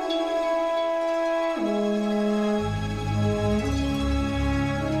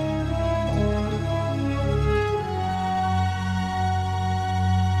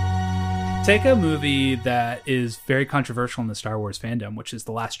 Take a movie that is very controversial in the Star Wars fandom, which is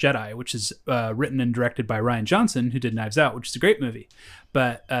The Last Jedi, which is written and directed by Rian Johnson, who did Knives Out, which is a great movie.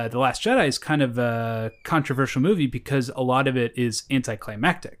 But The Last Jedi is kind of a controversial movie because a lot of it is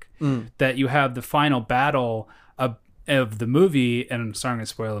anticlimactic. That you have the final battle of the movie, and I'm sorry, I'm going to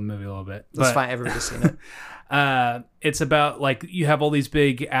spoil the movie a little bit. That's fine, everybody's seen it. It's about, like, you have all these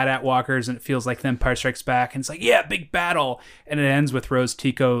big AT-AT walkers, and it feels like The Empire Strikes Back, and it's like, yeah, big battle. And it ends with Rose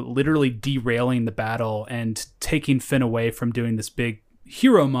Tico literally derailing the battle and taking Finn away from doing this big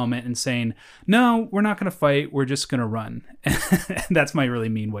hero moment and saying, no, we're not going to fight, we're just going to run. And that's my really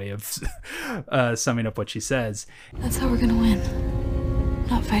mean way of summing up what she says. That's how we're going to win.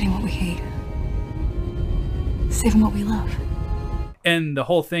 Not fighting what we hate. Saving what we love. And the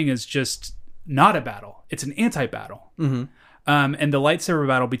whole thing is just not a battle. It's an anti-battle. And the lightsaber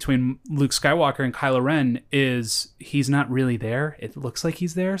battle between Luke Skywalker and Kylo Ren he's not really there. It looks like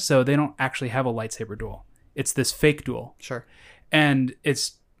he's there. So they don't actually have a lightsaber duel. It's this fake duel. Sure. And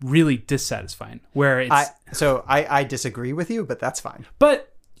it's really dissatisfying. Where it's... I disagree with you, but that's fine.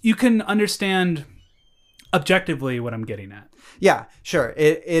 But you can understand objectively what I'm getting at. Yeah, sure.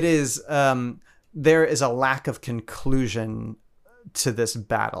 It is... there is a lack of conclusion to this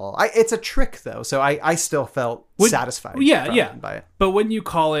battle. It's a trick, though, so I still felt satisfied by it. But wouldn't you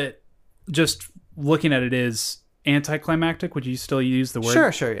call it, just looking at it, is anticlimactic? Would you still use the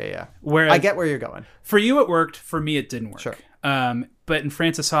word? Sure, yeah. Whereas, I get where you're going. For you, it worked. For me, it didn't work. Sure. But in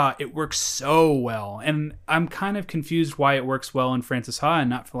Frances Ha, it works so well. And I'm kind of confused why it works well in Frances Ha and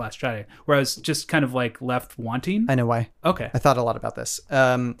not for The Last Jedi, where I was just kind of like left wanting. I know why. Okay. I thought a lot about this.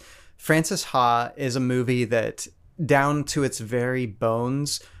 Frances Ha is a movie that, down to its very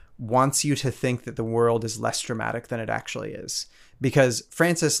bones, wants you to think that the world is less dramatic than it actually is. because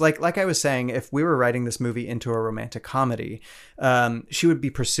Frances, like I was saying, if we were writing this movie into a romantic comedy, she would be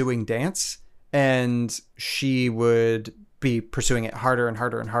pursuing dance, and she would be pursuing it harder and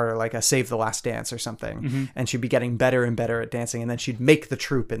harder and harder, like a Save the Last Dance or something. And she'd be getting better and better at dancing, and then she'd make the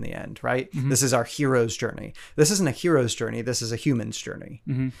troupe in the end, right? This is our hero's journey. This isn't a hero's journey. This is a human's journey.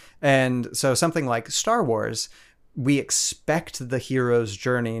 And so something like Star Wars, we expect the hero's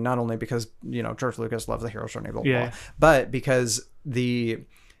journey, not only because, you know, George Lucas loves the hero's journey, blah, blah, blah, but because we're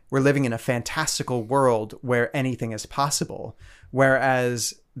living in a fantastical world where anything is possible.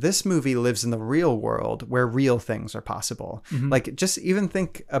 Whereas this movie lives in the real world where real things are possible. Like, just even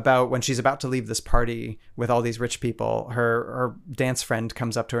think about when she's about to leave this party with all these rich people, her dance friend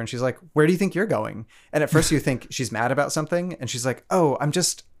comes up to her and she's like, "Where do you think you're going?" And at first you think she's mad about something, and she's like, "Oh,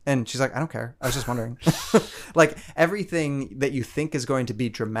 and she's like, "I don't care. I was just wondering." Like, everything that you think is going to be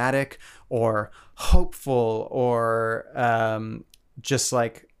dramatic or hopeful or just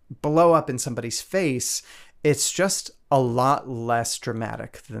like blow up in somebody's face, it's just a lot less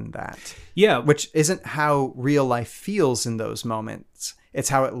dramatic than that. Yeah. Which isn't how real life feels in those moments. It's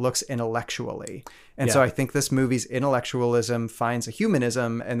how it looks intellectually. And so I think this movie's intellectualism finds a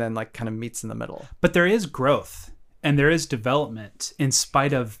humanism and then like kind of meets in the middle. But there is growth and there is development in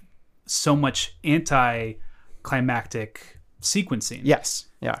spite of so much anti-climactic sequencing. Yes.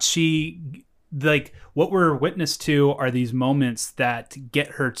 Yeah. Like, what we're witness to are these moments that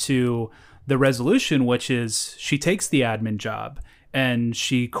get her to the resolution, which is she takes the admin job and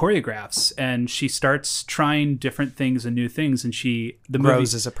she choreographs and she starts trying different things and new things, and the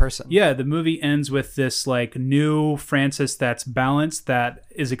grows as a person. Yeah, the movie ends with this like new Frances that's balanced, that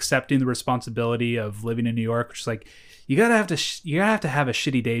is accepting the responsibility of living in New York, which is like, you gotta have to have a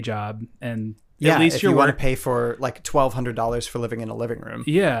shitty day job, and at least if you want to pay for like $1,200 for living in a living room.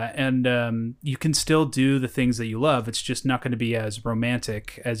 Yeah, and you can still do the things that you love. It's just not going to be as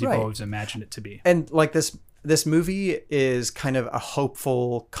romantic as you've always imagined it to be. And like this movie is kind of a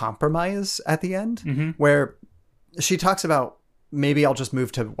hopeful compromise at the end, where she talks about, maybe I'll just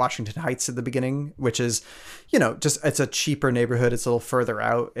move to Washington Heights at the beginning, which is, you know, just, it's a cheaper neighborhood. It's a little further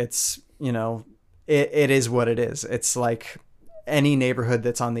out. It's, you know, it is what it is. It's like any neighborhood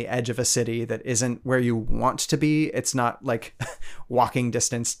that's on the edge of a city that isn't where you want to be. It's not like walking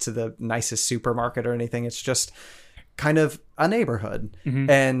distance to the nicest supermarket or anything. It's just kind of a neighborhood.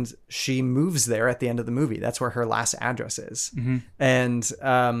 And she moves there at the end of the movie. That's where her last address is. And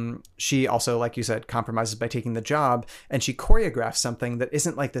she also, like you said, compromises by taking the job, and she choreographs something that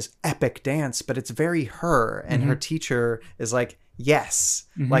isn't like this epic dance, but it's very her. And her teacher is like, yes,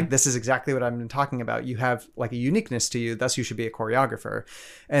 like, this is exactly what I've been talking about. You have like a uniqueness to you, thus you should be a choreographer.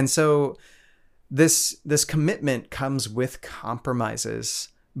 And so this commitment comes with compromises,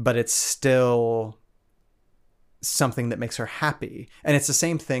 but it's still something that makes her happy. And it's the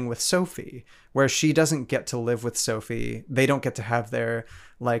same thing with Sophie, where she doesn't get to live with Sophie. They don't get to have their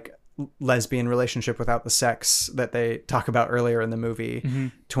like lesbian relationship without the sex that they talk about earlier in the movie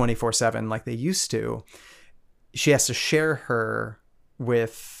 24/7 like they used to. She has to share her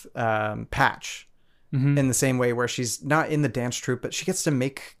with Patch in the same way, where she's not in the dance troupe, but she gets to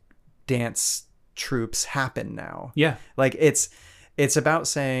make dance troupes happen now. Yeah. Like, it's about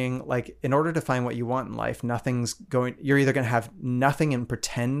saying, like, in order to find what you want in life, you're either going to have nothing and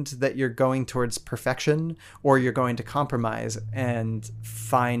pretend that you're going towards perfection, or you're going to compromise and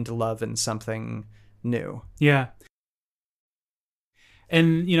find love in something new. Yeah.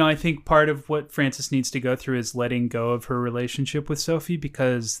 And, you know, I think part of what Frances needs to go through is letting go of her relationship with Sophie,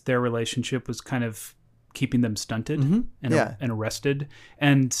 because their relationship was kind of keeping them stunted and arrested.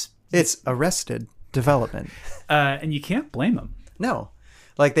 And it's arrested development. And you can't blame them. No.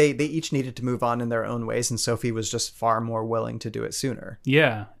 Like, they each needed to move on in their own ways, and Sophie was just far more willing to do it sooner.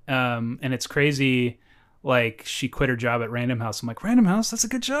 Yeah. And it's crazy. Like, she quit her job at Random House. I'm like, Random House, that's a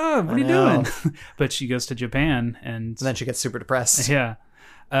good job. What are you doing? But she goes to Japan, and then she gets super depressed. Yeah.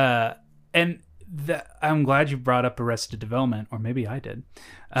 And I'm glad you brought up Arrested Development, or maybe I did.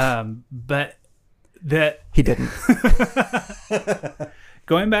 But that he didn't.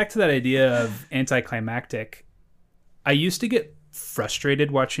 Going back to that idea of anticlimactic, I used to get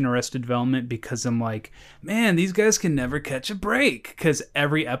frustrated watching Arrested Development, because I'm like, man, these guys can never catch a break, because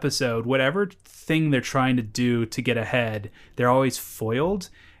every episode, whatever thing they're trying to do to get ahead, they're always foiled.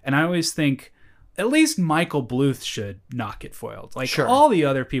 And I always think, at least Michael Bluth should not get foiled. Like, all the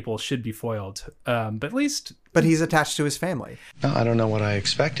other people should be foiled, but at least... But he's attached to his family. No, I don't know what I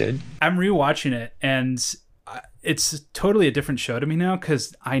expected. I'm rewatching it, and it's totally a different show to me now,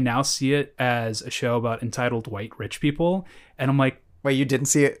 because I now see it as a show about entitled white rich people. And I'm like, Wait, you didn't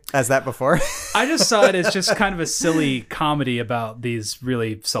see it as that before? I just saw it as just kind of a silly comedy about these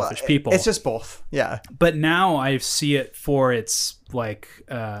really selfish people. It's just both. Yeah. But now I see it for its like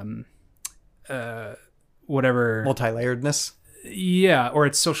whatever multi-layeredness. Yeah, or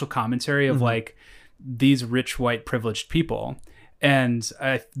its social commentary of like these rich white privileged people. And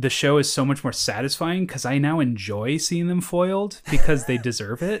the show is so much more satisfying because I now enjoy seeing them foiled because they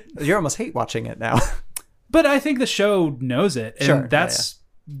deserve it. You almost hate watching it now. But I think the show knows it. And Sure.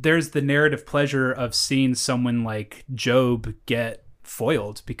 There's the narrative pleasure of seeing someone like Job get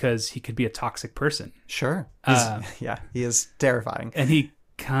foiled because he could be a toxic person. Sure. He is terrifying. And he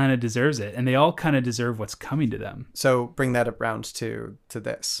kind of deserves it. And they all kind of deserve what's coming to them. So bring that around to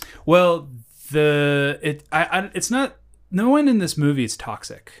this. Well, it's not, no one in this movie is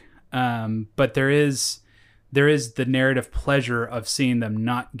toxic. But there is the narrative pleasure of seeing them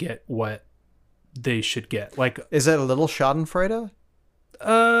not get what they should get. Like, is it a little schadenfreude?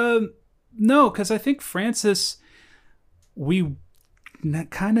 No, because I think Frances, we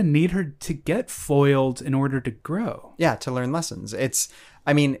kind of need her to get foiled in order to grow. Yeah, to learn lessons.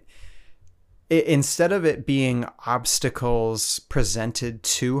 Instead of it being obstacles presented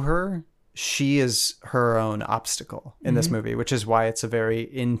to her, she is her own obstacle in this movie, which is why it's a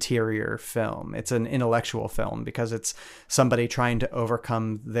very interior film. It's an intellectual film because it's somebody trying to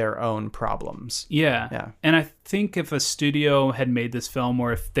overcome their own problems. Yeah. And I think if a studio had made this film,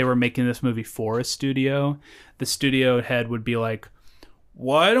 or if they were making this movie for a studio, the studio head would be like,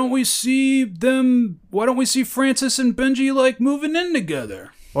 why don't we see Frances and Benji like moving in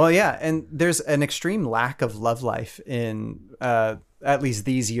together? Well, yeah. And there's an extreme lack of love life in, at least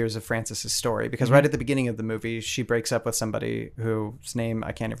these years of Frances's story, because right at the beginning of the movie, she breaks up with somebody whose name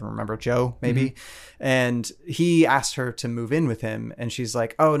I can't even remember, Joe, maybe. And he asked her to move in with him. And she's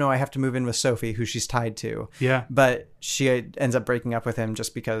like, oh, no, I have to move in with Sophie, who she's tied to. Yeah. But she ends up breaking up with him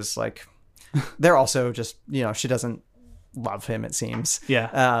just because, like, they're also just, she doesn't love him, it seems.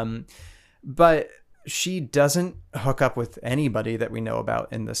 Yeah. But she doesn't hook up with anybody that we know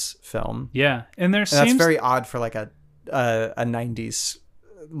about in this film. Yeah. And that's very odd for like a 90s,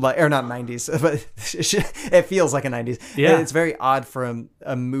 or not 90s, but it feels like a 90s. Yeah. It's very odd for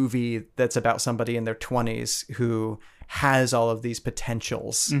a movie that's about somebody in their 20s who has all of these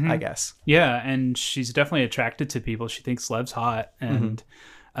potentials, I guess. Yeah, and she's definitely attracted to people. She thinks Lev's hot. And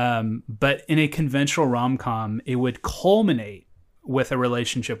but in a conventional rom-com, it would culminate with a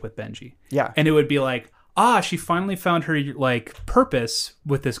relationship with Benji. Yeah. And it would be like, she finally found her like purpose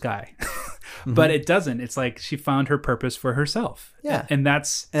with this guy. But it doesn't. It's like she found her purpose for herself. Yeah. And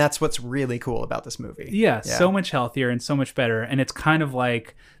that's what's really cool about this movie. Yeah, so much healthier and so much better. And it's kind of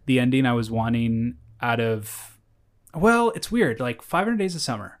like the ending I was wanting out of, well, it's weird. Like 500 Days of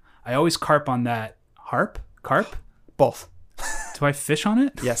Summer. I always carp on that. Carp? Both. Do I fish on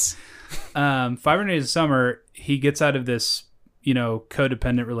it? Yes. 500 Days of Summer, he gets out of this,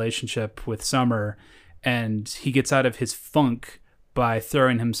 codependent relationship with Summer, and he gets out of his funk by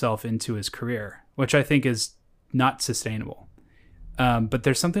throwing himself into his career, which I think is not sustainable. But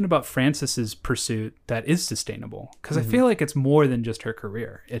there's something about Frances's pursuit that is sustaable, because I feel like it's more than just her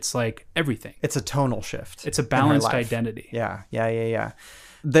career. It's like everything. It's a tonal shift. It's a balanced identity. Yeah.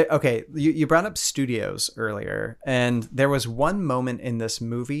 Okay, you brought up studios earlier, and there was one moment in this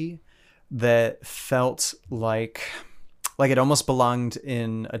movie that felt like it almost belonged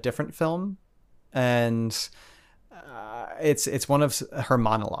in a different film, and it's one of her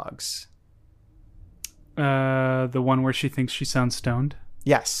monologues. The one where she thinks she sounds stoned?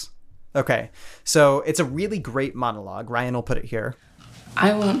 Yes. Okay. So it's a really great monologue. Ryan will put it here.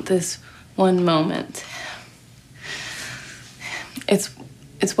 I want this one moment. It's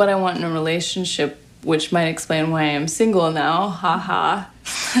what I want in a relationship, which might explain why I'm single now. Ha ha.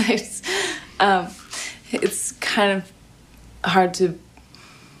 It's kind of hard to...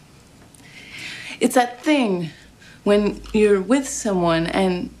 It's that thing when you're with someone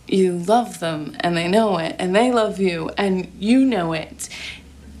and you love them and they know it and they love you and you know it,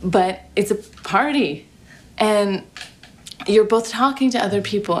 but it's a party and you're both talking to other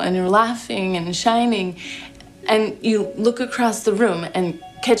people and you're laughing and shining, and you look across the room and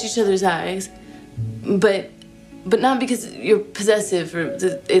catch each other's eyes, but not because you're possessive or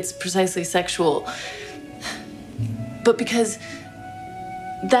it's precisely sexual, but because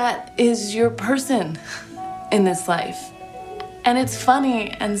that is your person in this life. And it's funny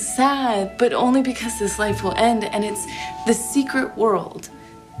and sad, but only because this life will end, and it's the secret world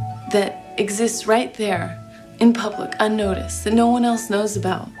that exists right there in public, unnoticed, that no one else knows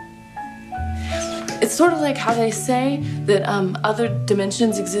about. It's sort of like how they say that other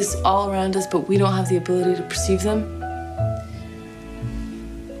dimensions exist all around us, but we don't have the ability to perceive them.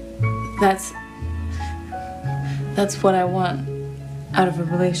 That's what I want out of a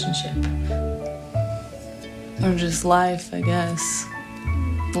relationship. Or just life, I guess.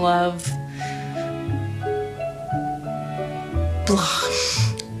 Love. Blah.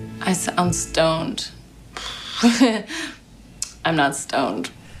 I sound stoned. I'm not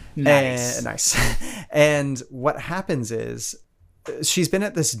stoned. Nice. And what happens is she's been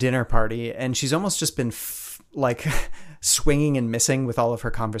at this dinner party and she's almost just been swinging and missing with all of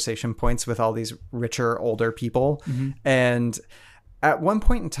her conversation points with all these richer, older people. Mm-hmm. And at one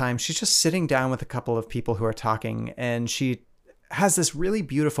point in time, she's just sitting down with a couple of people who are talking, and she has this really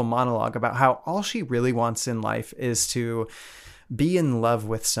beautiful monologue about how all she really wants in life is to be in love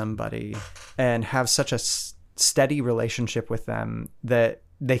with somebody and have such a steady relationship with them that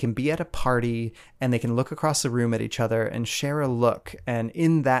they can be at a party and they can look across the room at each other and share a look, and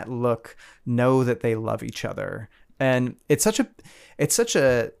in that look know that they love each other. And it's such a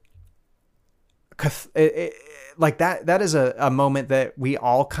like that is a moment that we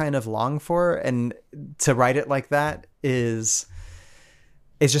all kind of long for, and to write it like that is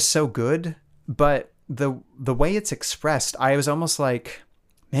just so good. But the way it's expressed, I was almost like,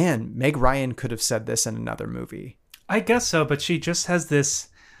 man, Meg Ryan could have said this in another movie. I guess so, but she just has this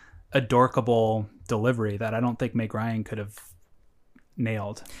adorkable delivery that I don't think Meg Ryan could have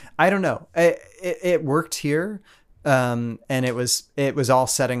nailed. I don't know. It worked here. And it was all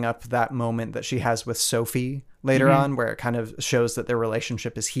setting up that moment that she has with Sophie later on, where it kind of shows that their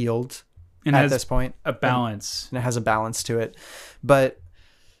relationship is healed and at this point. A balance. And it has a balance to it. But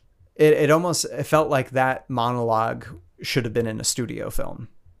it felt like that monologue should have been in a studio film.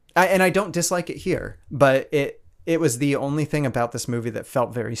 And I don't dislike it here, but it was the only thing about this movie that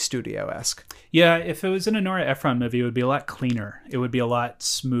felt very studio-esque. Yeah, if it was in a Nora Ephron movie, it would be a lot cleaner. It would be a lot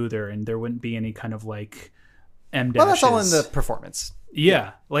smoother, and there wouldn't be any kind of like M-dashes. Well, that's all in the performance.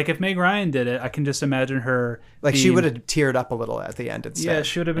 Yeah. Like if Meg Ryan did it, I can just imagine her she would have teared up a little at the end instead. Yeah,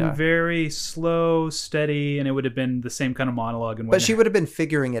 she would have been very slow, steady, and it would have been the same kind of monologue. But she would have been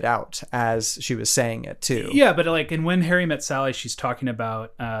figuring it out as she was saying it too. Yeah, but like in When Harry Met Sally, she's talking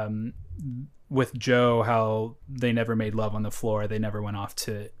about with Joe how they never made love on the floor. They never went off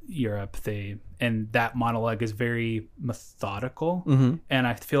to Europe. And that monologue is very methodical. Mm-hmm. And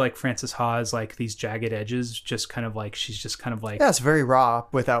I feel like Frances Ha is like these jagged edges, just kind of like, she's just kind of like... Yeah, it's very raw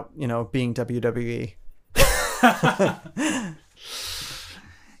without, being WWE.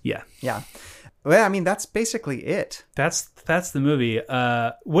 Yeah. Yeah. Well, I mean, that's basically it. That's the movie.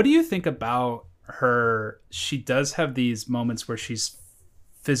 What do you think about her? She does have these moments where she's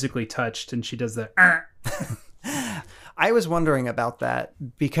physically touched and she does the... I was wondering about that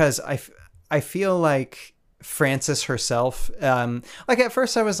because I feel like Frances herself, like at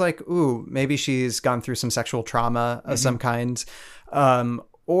first I was like, ooh, maybe she's gone through some sexual trauma of some kind.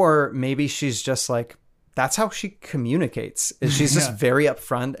 Or maybe she's just like, that's how she communicates. She's just very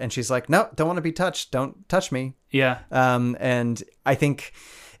upfront and she's like, no, don't want to be touched. Don't touch me. Yeah. And I think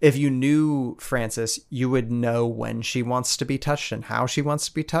if you knew Frances, you would know when she wants to be touched and how she wants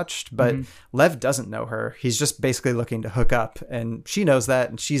to be touched. But Lev doesn't know her. He's just basically looking to hook up, and she knows that,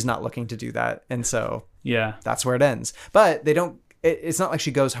 and she's not looking to do that. And so that's where it ends. But they don't, it's not like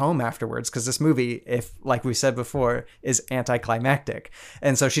she goes home afterwards, because this movie, if like we said before, is anticlimactic.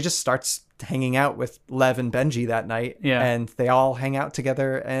 And so she just starts hanging out with Lev and Benji that night, and they all hang out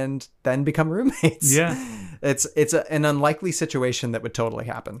together and then become roommates. It's an unlikely situation that would totally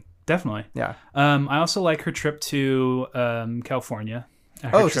happen. Definitely. Yeah. I also like her trip to California.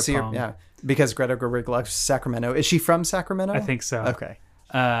 To see her, yeah, because Greta Gerwig loves Sacramento. Is she from Sacramento? I think so. Okay.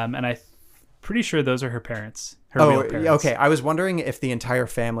 And I'm pretty sure those are her parents. Her real parents. Okay. I was wondering if the entire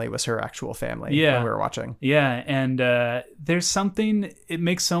family was her actual family when we were watching. Yeah, and there's something, it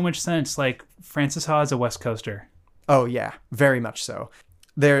makes so much sense. Like, Frances Ha is a West Coaster. Oh, yeah. Very much so.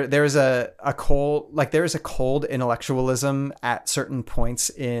 There's a cold intellectualism at certain points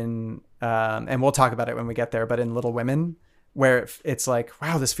in, and we'll talk about it when we get there, but in Little Women, where it's like,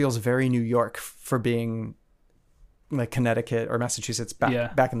 wow, this feels very New York for being like Connecticut or Massachusetts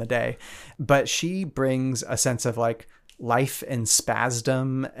back in the day. But she brings a sense of like life and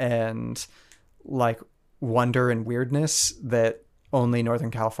spasm and like wonder and weirdness that only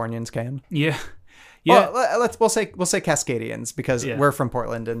Northern Californians can. Yeah. Yeah. Well, we'll say Cascadians, because we're from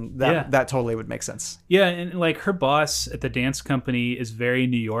Portland, and that totally would make sense. Yeah, and like her boss at the dance company is very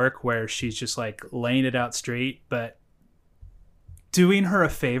New York, where she's just like laying it out straight, but doing her a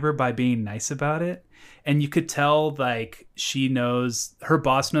favor by being nice about it. And you could tell, like, her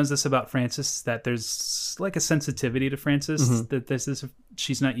boss knows this about Frances, that there's like a sensitivity to Frances, that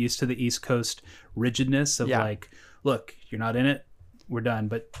she's not used to the East Coast rigidness of like, look, you're not in it. we're done.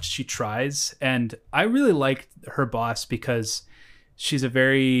 But she tries. And I really liked her boss because she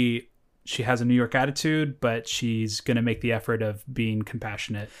has a New York attitude, but she's going to make the effort of being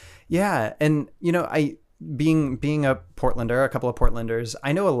compassionate. Yeah. And, being a Portlander, a couple of Portlanders,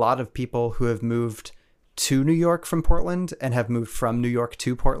 I know a lot of people who have moved to New York from Portland and have moved from New York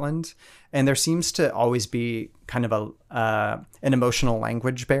to Portland. And there seems to always be kind of an emotional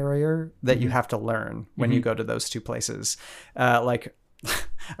language barrier that you have to learn when you go to those two places.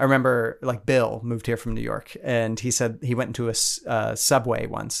 I remember Bill moved here from New York, and he said he went into a Subway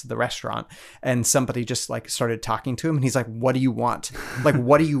once, the restaurant, and somebody just started talking to him, and he's like, "What do you want?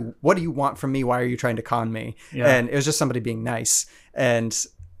 What do you want from me? Why are you trying to con me?" Yeah. And it was just somebody being nice. And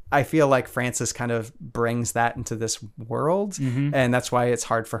I feel like Frances kind of brings that into this world, and that's why it's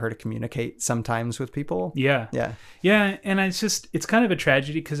hard for her to communicate sometimes with people. Yeah. And it's kind of a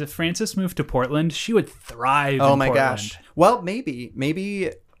tragedy, because if Frances moved to Portland, she would thrive in Portland. Gosh. Well, maybe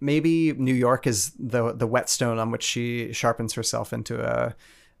New York is the whetstone on which she sharpens herself into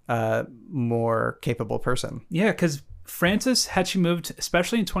a more capable person. Yeah, because Frances, had she moved,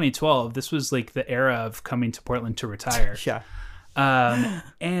 especially in 2012, this was the era of coming to Portland to retire. Yeah.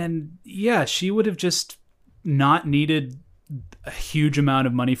 And yeah, she would have just not needed a huge amount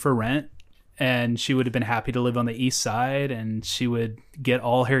of money for rent, and she would have been happy to live on the East Side, and she would get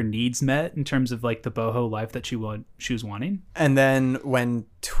all her needs met in terms of the boho life that she was wanting. And then when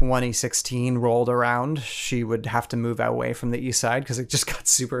 2016 rolled around, she would have to move away from the East Side because it just got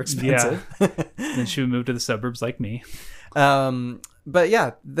super expensive. Yeah. Then she would move to the suburbs like me. But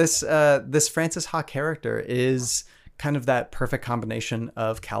yeah, this Frances Ha character is kind of that perfect combination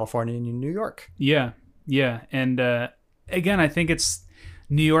of California and New York. Yeah. And again, I think it's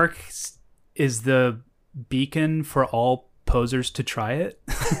New York is the beacon for all posers to try it.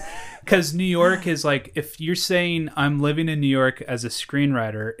 Because New York is if you're saying I'm living in New York as a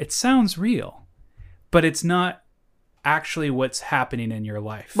screenwriter, it sounds real, but it's not actually what's happening in your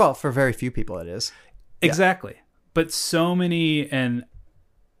life. Well, for very few people it is. Exactly. Yeah. But so many, and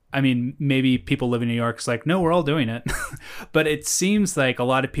I mean, maybe people live in New York. It's no, we're all doing it. But it seems like a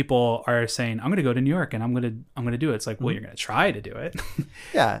lot of people are saying, I'm going to go to New York and I'm going to do it. It's well, you're going to try to do it.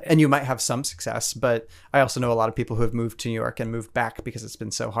 Yeah. And you might have some success, but I also know a lot of people who have moved to New York and moved back because it's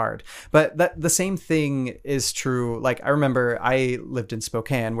been so hard. But the same thing is true. I remember I lived in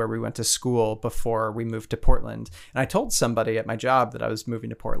Spokane, where we went to school before we moved to Portland. And I told somebody at my job that I was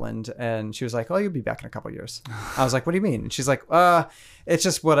moving to Portland, and she was like, "Oh, you'll be back in a couple of years." I was like, "What do you mean?" And she's like, it's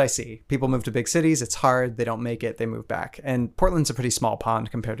just what I see. People move to big cities. It's hard. They don't make it. They move back. And Portland's a pretty small pond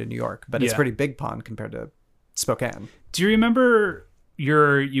compared to New York, but it's a pretty big pond compared to Spokane. Do you remember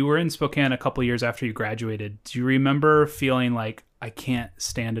you were in Spokane a couple years after you graduated? Do you remember feeling I can't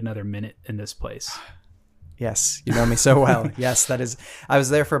stand another minute in this place? Yes. You know me so well. Yes, that is. I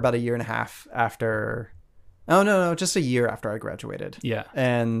was there for about a year and a half after. Oh, no, just a year after I graduated. Yeah.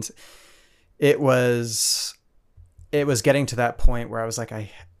 And it was getting to that point where I was like,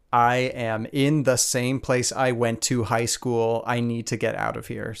 I am in the same place I went to high school. I need to get out of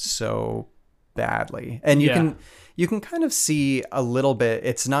here so badly. And you can kind of see a little bit.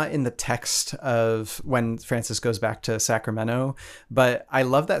 It's not in the text of when Frances goes back to Sacramento, but I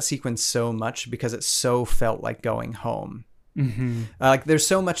love that sequence so much because it so felt like going home. Mm-hmm. There's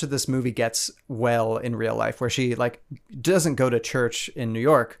so much of this movie gets well in real life, where she doesn't go to church in New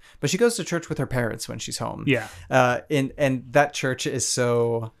York, but she goes to church with her parents when she's home. Yeah. And that church is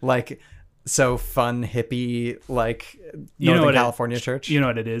so fun, hippie, Northern California church. You know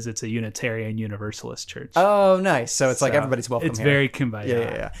what it is? It's a Unitarian Universalist church. Oh, nice. So it's everybody's welcome. It's here. very kumbaya.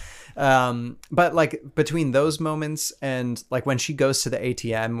 Yeah. But between those moments and when she goes to the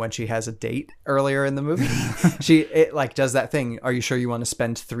ATM when she has a date earlier in the movie, she does that thing. Are you sure you want to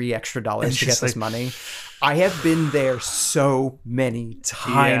spend $3 extra to get this money? I have been there so many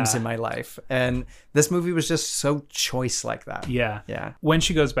times in my life, and this movie was just so choice like that. Yeah. When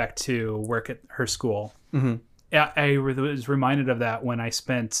she goes back to work at her school, I was reminded of that when I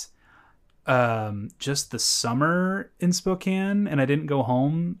spent just the summer in Spokane, and I didn't go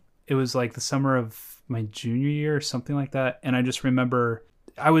home. It was the summer of my junior year or something like that. And I just remember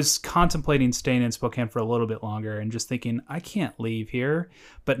I was contemplating staying in Spokane for a little bit longer and just thinking, I can't leave here.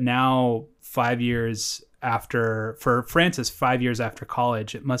 But now 5 years after, for Frances, 5 years after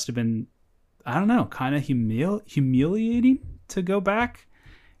college, it must have been, I don't know, kind of humiliating to go back.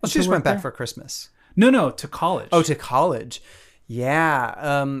 Well, she just went back for Christmas. No, to college. Oh, to college. Yeah.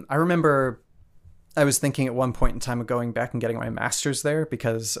 I remember I was thinking at one point in time of going back and getting my master's there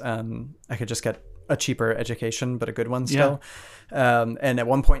because I could just get a cheaper education, but a good one still. Yeah. And at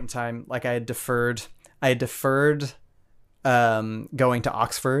one point in time, I had deferred going to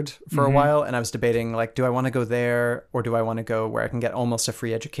Oxford for a while, and I was debating like, do I want to go there or do I want to go where I can get almost a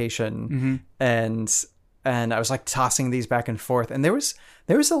free education? And I was like tossing these back and forth, and there was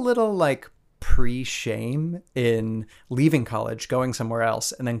a little like pre-shame in leaving college, going somewhere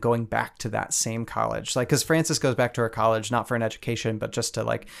else, and then going back to that same college. Like, because Frances goes back to her college not for an education, but just to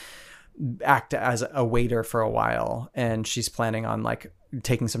like act as a waiter for a while, and she's planning on like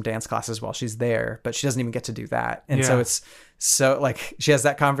taking some dance classes while she's there, but she doesn't even get to do that. And so it's so like she has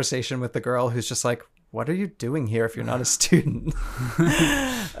that conversation with the girl who's just like, what are you doing here if you're not a student?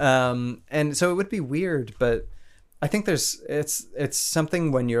 And so it would be weird, but I think it's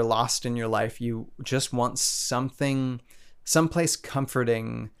something when you're lost in your life, you just want someplace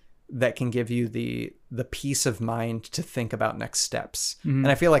comforting that can give you the peace of mind to think about next steps. And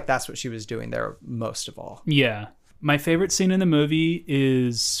I feel like that's what she was doing there most of all. Yeah. My favorite scene in the movie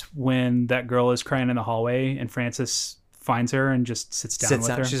is when that girl is crying in the hallway and Frances finds her and just sits down with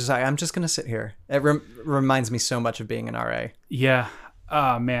her. She's like, I'm just going to sit here. It reminds me so much of being an RA. Yeah.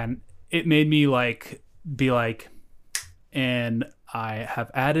 Oh, man. It made me be like, and I have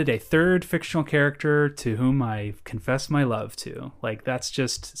added a third fictional character to whom I confess my love to. Like, that's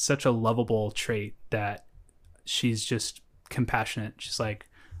just such a lovable trait that she's just compassionate. She's like,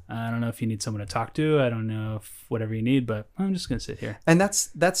 I don't know if you need someone to talk to. I don't know if whatever you need, but I'm just going to sit here. And that's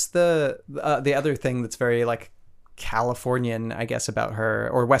the other thing that's very like Californian, I guess, about her,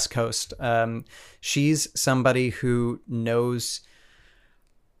 or West Coast. She's somebody who knows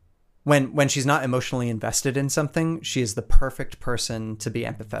when she's not emotionally invested in something, she is the perfect person to be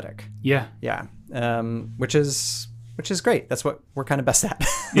empathetic. Yeah. Yeah. Which is great. That's what we're kind of best at.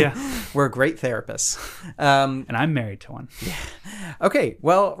 Yeah. We're great therapists. And I'm married to one. Yeah. Okay.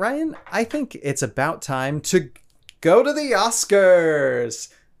 Well, Ryan, I think it's about time to go to the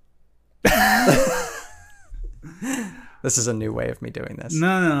Oscars. This is a new way of me doing this.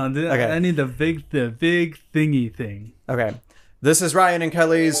 No. Okay. I need the big thingy thing. Okay. This is Ryan and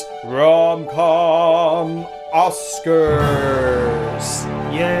Kelly's Rom-Com Oscars.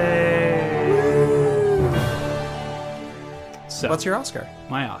 Yay! So, what's your Oscar?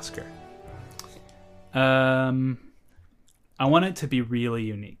 My Oscar. I want it to be really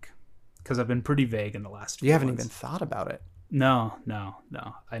unique because I've been pretty vague in the last few You haven't months. even thought about it. No.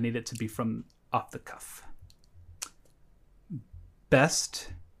 I need it to be from off the cuff.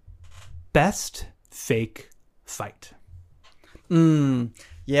 Best fake fight.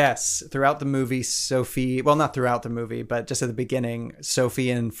 Yes. Throughout the movie, Sophie, well, not throughout the movie, but just at the beginning, Sophie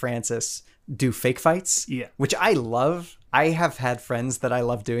and Frances do fake fights. Yeah. Which I love. I have had friends that I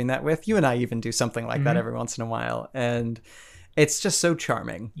love doing that with. You and I even do something like that every once in a while. And it's just so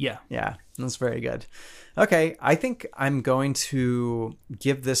charming. Yeah. Yeah. That's very good. Okay. I think I'm going to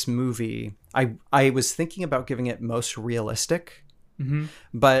give this movie, I was thinking about giving it most realistic,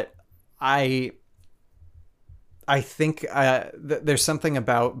 but I think there's something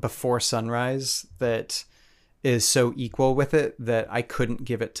about Before Sunrise that is so equal with it that I couldn't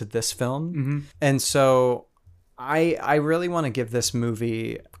give it to this film. And so I really want to give this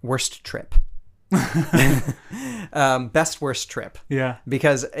movie Worst Trip. Best worst trip. Yeah.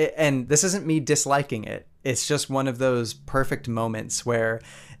 Because, and this isn't me disliking it. It's just one of those perfect moments where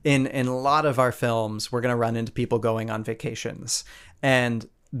in a lot of our films, we're going to run into people going on vacations. And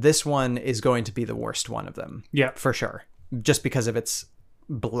this one is going to be the worst one of them. Yeah. For sure. Just because of its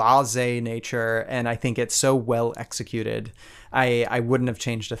blasé nature. And I think it's so well executed. I wouldn't have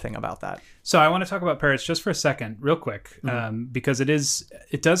changed a thing about that. So I want to talk about Paris just for a second, real quick, because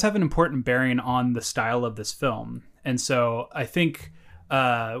it does have an important bearing on the style of this film. And so I think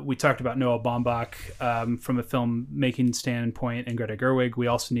we talked about Noah Baumbach from a filmmaking standpoint and Greta Gerwig. We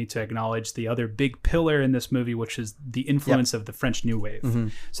also need to acknowledge the other big pillar in this movie, which is the influence of the French New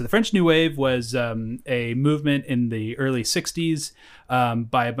Wave. So the French New Wave was a movement in the early 60s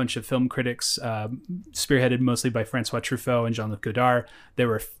by a bunch of film critics, spearheaded mostly by Francois Truffaut and Jean-Luc Godard. They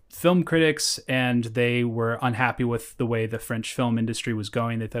were film critics, and they were unhappy with the way the French film industry was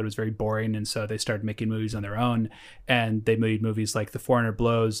going. They thought it was very boring, and so they started making movies on their own. And they made movies like The Foreigner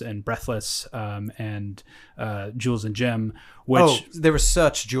Blows and Breathless and Jules and Jim. Which there was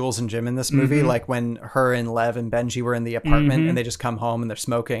such Jules and Jim in this movie, like when her and Lev and Benji were in the apartment and they just come home and they're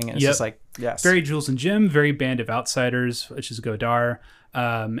smoking, and it's just like, yes, very Jules and Jim, very Band of Outsiders, which is Godard.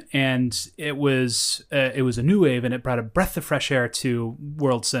 And it was a new wave, and it brought a breath of fresh air to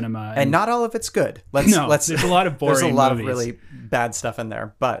world cinema. And not all of it's good. There's a lot of boring There's a lot movies. of really bad stuff in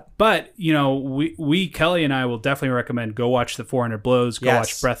there, but you know, we Kelly and I will definitely recommend go watch The Foreigner Blows, go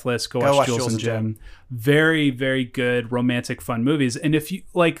watch Breathless, go watch Jules and Jim. Very, very good romantic fun movies. And if you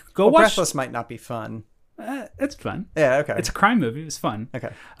like, go watch Breathless might not be fun. It's fun. Yeah, okay. It's a crime movie. It was fun.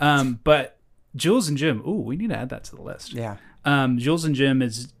 Okay. But Jules and Jim, we need to add that to the list. Yeah. Jules and Jim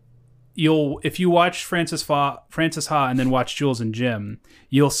is, if you watch Frances Ha and then watch Jules and Jim,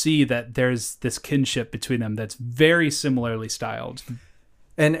 you'll see that there's this kinship between them that's very similarly styled.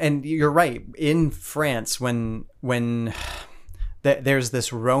 And you're right. In France, when there's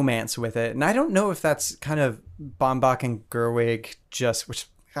this romance with it, and I don't know if that's kind of Baumbach and Gerwig which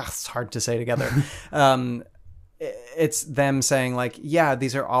it's hard to say together. It's them saying like, yeah,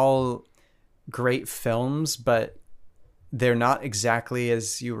 these are all great films, but they're not exactly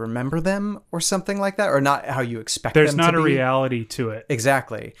as you remember them, or something like that, or not how you expect them to be. There's not a reality to it.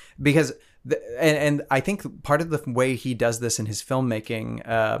 Exactly. Because and I think part of the way he does this in his filmmaking,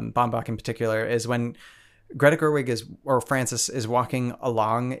 Baumbach in particular, is when Greta Gerwig Frances is walking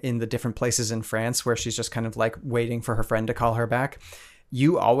along in the different places in France where she's just kind of like waiting for her friend to call her back.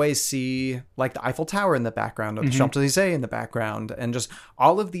 You always see like the Eiffel Tower in the background, or the Champs-Élysées in the background, and just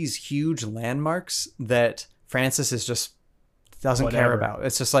all of these huge landmarks that Frances is just doesn't care about.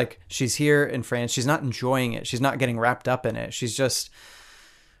 It's just like, she's here in France. She's not enjoying it. She's not getting wrapped up in it. She's just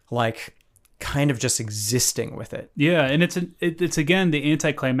like kind of just existing with it. Yeah, and it's again the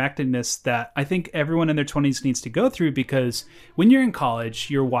anticlimacticness that I think everyone in their 20s needs to go through, because when you're in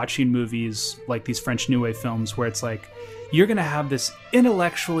college, you're watching movies like these French New Wave films where it's like, you're going to have this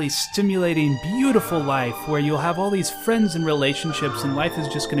intellectually stimulating, beautiful life where you'll have all these friends and relationships, and life is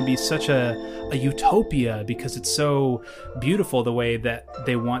just going to be such a utopia because it's so beautiful the way that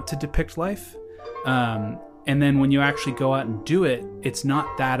they want to depict life. And then when you actually go out and do it, it's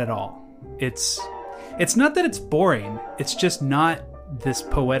not that at all. It's not that it's boring. It's just not this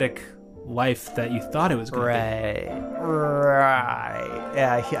poetic life that you thought it was going to be. Right.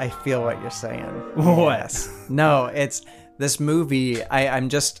 Yeah, I feel what you're saying. What? Yes. No, it's this movie. I'm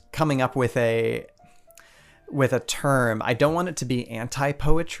just coming up with a term. I don't want it to be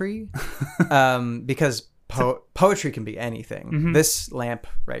anti-poetry, because poetry can be anything. Mm-hmm. This lamp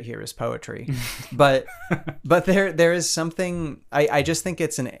right here is poetry, but there is something. I just think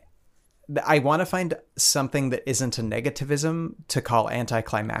I want to find something that isn't a negativism to call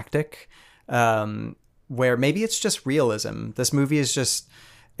anticlimactic, where maybe it's just realism. This movie is just,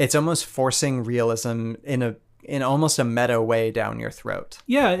 it's almost forcing realism in almost a meta way down your throat.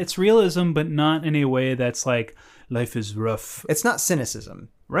 Yeah, it's realism, but not in a way that's like, life is rough. It's not cynicism.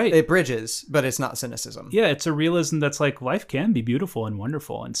 Right. It bridges, but it's not cynicism. Yeah, it's a realism that's like, life can be beautiful and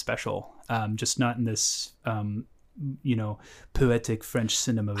wonderful and special, just not in this... poetic French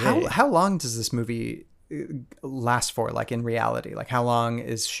cinema way. How long does this movie last for, like in reality? Like how long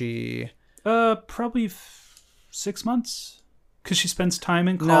is she? Probably 6 months, because she spends time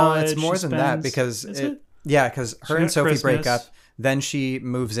in college. No, it's more than that, because because her and Sophie break up, then she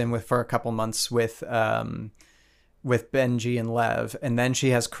moves in for a couple months with Benji and Lev, and then she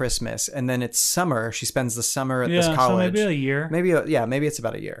has Christmas, and then it's summer. She spends the summer at this college. So maybe a year. Maybe it's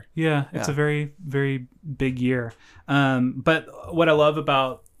about a year. Yeah, it's a very, very big year. But what I love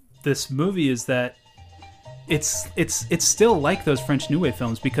about this movie is that it's still like those French New Wave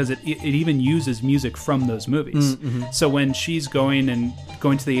films, because it even uses music from those movies. Mm-hmm. So when she's going to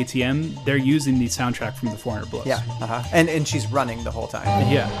the ATM, they're using the soundtrack from the 400 Blows. Yeah, and she's running the whole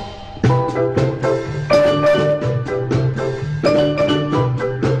time. Yeah.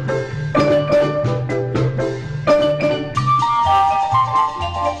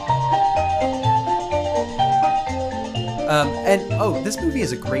 This movie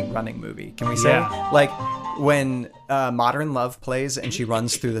is a great running movie, can we say? Yeah. Like, when Modern Love plays and she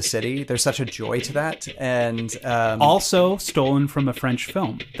runs through the city, there's such a joy to that. And also stolen from a French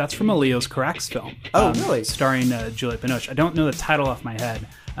film. That's from a Léos Carax film. Oh, really? Starring Juliette Binoche. I don't know the title off my head.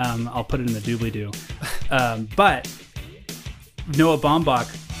 I'll put it in the doobly-doo. But Noah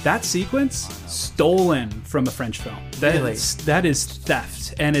Baumbach, that sequence, stolen from a French film. That is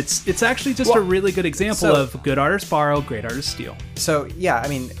theft. And it's actually just a really good example of good artists borrow, great artists steal. So, yeah, I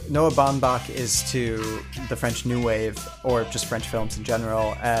mean, Noah Baumbach is to the French New Wave, or just French films in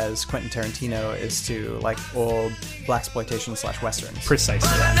general, as Quentin Tarantino is to, like, old blaxploitation / westerns. Precisely.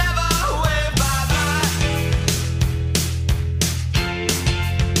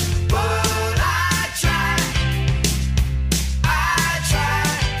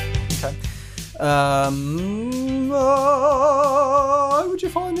 Who would you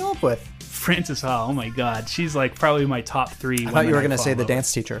fall in love with? Frances Ha. Oh my God, she's like probably my top 3. I thought you were going to say the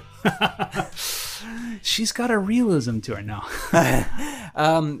dance teacher. She's got a realism to her now.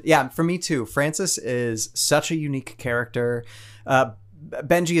 Yeah, for me too. Frances is such a unique character.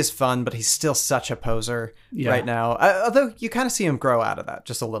 Benji is fun, but he's still such a poser right now. Although you kind of see him grow out of that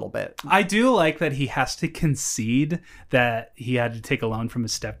just a little bit. I do like that he has to concede that he had to take a loan from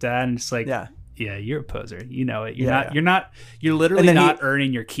his stepdad, and it's like, yeah, you're a poser. You know it. You're literally not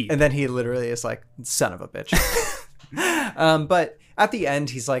earning your keep. And then he literally is like, son of a bitch. But at the end,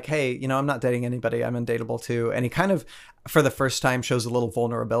 he's like, hey, I'm not dating anybody. I'm undateable too. And he kind of, for the first time, shows a little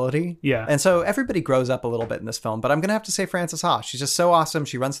vulnerability. Yeah. And so everybody grows up a little bit in this film. But I'm going to have to say Frances Ha. She's just so awesome.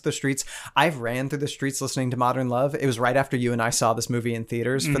 She runs through the streets. I've ran through the streets listening to Modern Love. It was right after you and I saw this movie in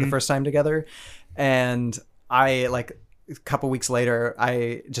theaters for the first time together. And I, like, a couple weeks later,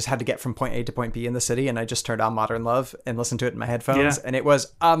 I just had to get from point A to point B in the city, and I just turned on Modern Love and listened to it in my headphones, and it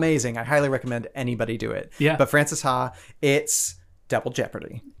was amazing. I highly recommend anybody do it. Yeah. But Frances Ha, it's double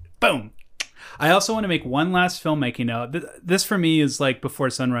jeopardy. Boom. I also want to make one last filmmaking note. This for me is like Before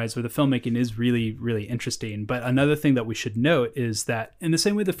Sunrise, where the filmmaking is really, really interesting. But another thing that we should note is that in the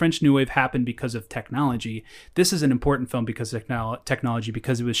same way the French New Wave happened because of technology, this is an important film because of technology,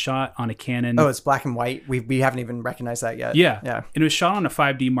 because it was shot on a Canon. Oh, it's black and white. We haven't even recognized that yet. Yeah. Yeah. And it was shot on a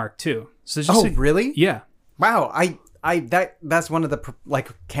 5D Mark II. So it's just really? Yeah. Wow. That's one of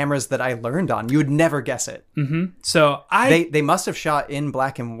the cameras that I learned on. You would never guess it. Mm-hmm. So they must have shot in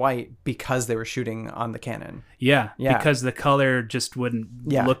black and white because they were shooting on the Canon. Yeah. Because the color just wouldn't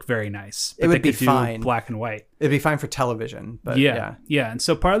look very nice. But it would be fine. Black and white. It'd be fine for television. But yeah. And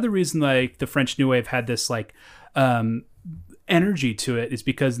so part of the reason like the French New Wave had this like energy to it is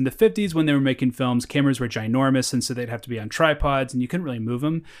because in the 50s when they were making films, cameras were ginormous, and so they'd have to be on tripods and you couldn't really move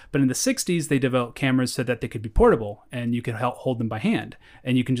them. But in the 60s they developed cameras so that they could be portable and you could hold them by hand,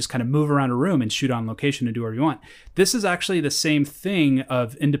 and you can just kind of move around a room and shoot on location and do whatever you want. This is actually the same thing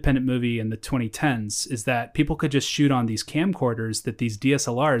of independent movie in the 2010s, is that people could just shoot on these camcorders, that these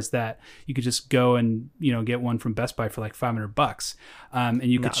DSLRs that you could just go and get one from Best Buy for like $500, and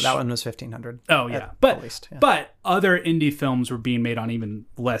you could that one was $1,500. Oh yeah, but other indie films were being made on even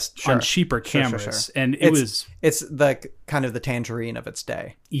less, on cheaper cameras. Sure. And it's the kind of the Tangerine of its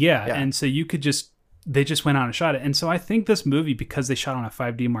day. Yeah. And so they just went on and shot it. And so I think this movie, because they shot on a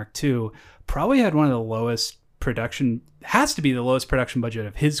 5D Mark II, probably had one of the lowest has to be the lowest production budget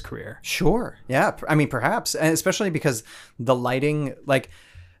of his career. Sure. Yeah. I mean, perhaps, and especially because the lighting, like,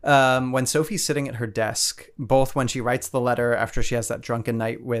 when Sophie's sitting at her desk, both when she writes the letter after she has that drunken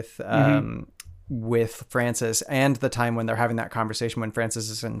night with Frances, and the time when they're having that conversation when Frances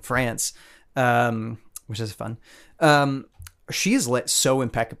is in France, which is fun. She is lit so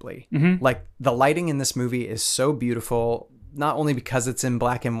impeccably. Mm-hmm. Like, the lighting in this movie is so beautiful, not only because it's in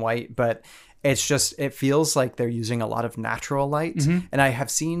black and white, but it feels like they're using a lot of natural light. Mm-hmm. And I have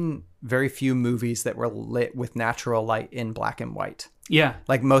seen very few movies that were lit with natural light in black and white. Yeah.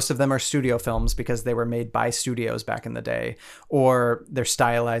 Like, most of them are studio films because they were made by studios back in the day, or they're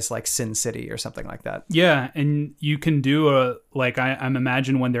stylized like Sin City or something like that. Yeah. And you can do I'm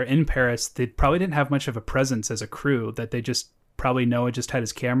imagine when they're in Paris, they probably didn't have much of a presence as a crew, that they just probably Noah just had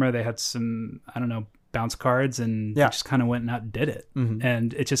his camera. They had some, I don't know, bounce cards, and they just kind of went out and did it. Mm-hmm.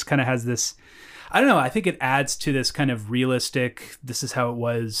 And it just kind of has this, I don't know, I think it adds to this kind of realistic, this is how it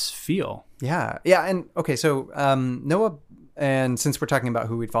was feel. Yeah. Yeah. And okay, so Noah, and since we're talking about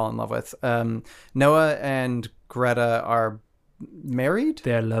who we'd fall in love with, Noah and Greta are married?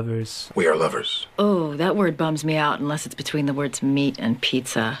 They're lovers. We are lovers. Oh, that word bums me out unless it's between the words meat and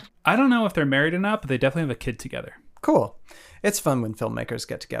pizza. I don't know if they're married or not, but they definitely have a kid together. Cool. It's fun when filmmakers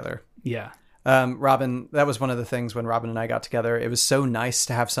get together. Yeah. Robin, that was one of the things when Robin and I got together. It was so nice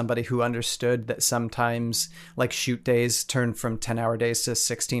to have somebody who understood that sometimes, like, shoot days turn from 10-hour days to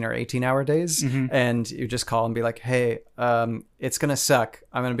 16 or 18-hour days. Mm-hmm. And you just call and be like, hey, it's going to suck.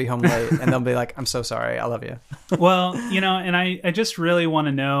 I'm going to be home late. And they'll be like, I'm so sorry. I love you. Well, and I just really want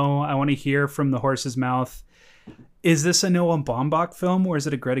to know, I want to hear from the horse's mouth. Is this a Noah Baumbach film, or is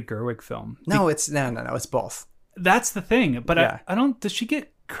it a Greta Gerwig film? No, it's both. That's the thing. But yeah. I don't, does she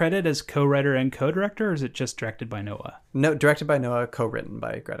get credit as co-writer and co-director, or is it just directed by Noah? No, directed by Noah, co-written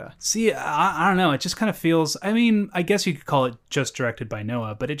by Greta. See, I don't know. It just kind of feels, I mean, I guess you could call it just directed by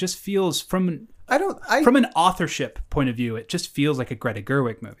Noah, but it just feels from an authorship point of view, it just feels like a Greta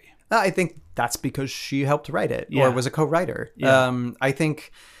Gerwig movie. I think that's because she helped write it, or was a co-writer. Yeah. I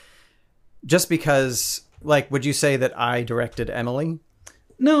think just because, like, would you say that I directed Emily?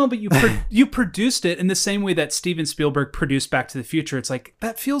 No, but you produced it in the same way that Steven Spielberg produced Back to the Future. It's like,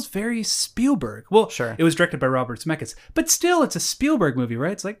 that feels very Spielberg. Well, sure. It was directed by Robert Zemeckis, but still, it's a Spielberg movie,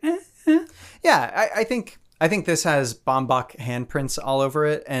 right? It's like, Yeah, I think I think this has Baumbach handprints all over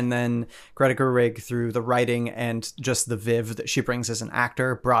it, and then Greta Gerwig, through the writing and just the viv that she brings as an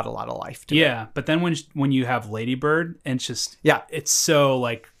actor, brought a lot of life to it. Yeah, but then when you have Lady Bird, and it's just it's so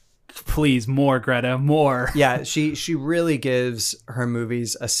like, please, more Greta, more. Yeah, she really gives her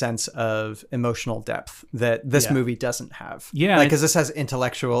movies a sense of emotional depth that this movie doesn't have. Yeah, like, because this has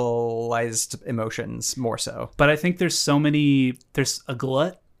intellectualized emotions more so. But I think there's a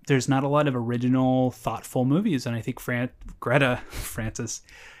glut. There's not a lot of original, thoughtful movies, and I think Greta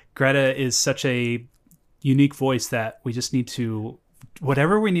is such a unique voice that we just need to,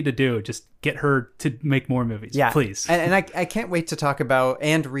 whatever we need to do, just get her to make more movies, please. And I can't wait to talk about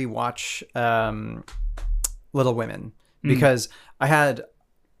and rewatch Little Women, because I had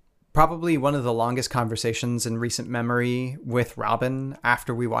probably one of the longest conversations in recent memory with Robin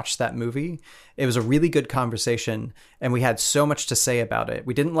after we watched that movie. It was a really good conversation, and we had so much to say about it.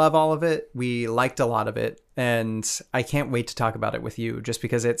 We didn't love all of it. We liked a lot of it, and I can't wait to talk about it with you, just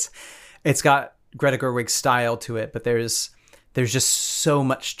because it's got Greta Gerwig's style to it, but there's just so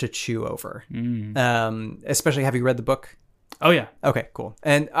much to chew over. Especially, have you read the book? Oh, yeah. Okay, cool.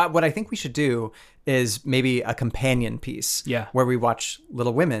 And what I think we should do is maybe a companion piece where we watch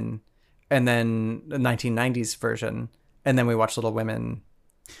Little Women and then the 1990s version, and then we watch Little Women.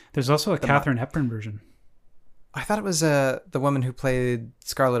 There's also a Katharine Hepburn version. I thought it was the woman who played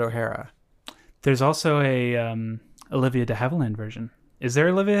Scarlett O'Hara. There's also a Olivia de Havilland version. Is there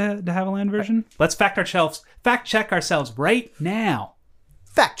Olivia de Havilland version? Let's fact check ourselves right now.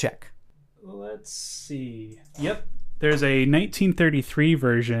 Fact check. Let's see. Yep. There's a 1933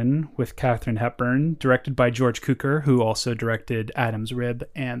 version with Katharine Hepburn, directed by George Cukor, who also directed Adam's Rib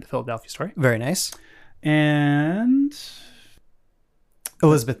and The Philadelphia Story. Very nice. And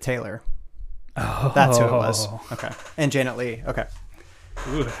Elizabeth Taylor. Oh, that's who it was. Okay. And Janet Leigh. Okay.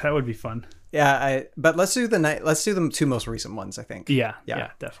 Ooh, that would be fun. Yeah, but let's do the two most recent ones, I think. Yeah,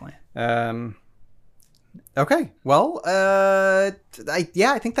 definitely. Okay. Well, I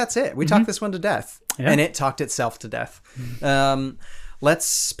think that's it. We talked this one to death, and it talked itself to death.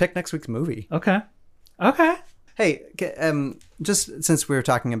 Let's pick next week's movie. Okay. Hey, just since we were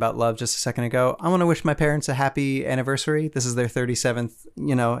talking about love just a second ago, I want to wish my parents a happy anniversary. This is their 37th,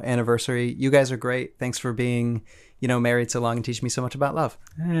 anniversary. You guys are great. Thanks for being, married so long and teaching me so much about love.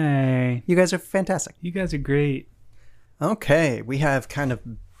 Hey. You guys are fantastic. You guys are great. Okay. We have kind of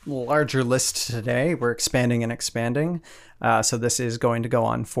larger list today. We're expanding and expanding. So this is going to go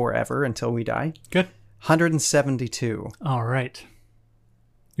on forever until we die. Good. 172. All right.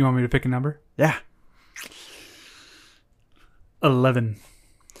 You want me to pick a number? Yeah. 11.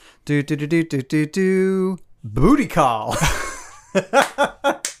 Booty Call.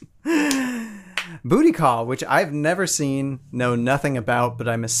 Booty Call, which I've never seen, know nothing about, but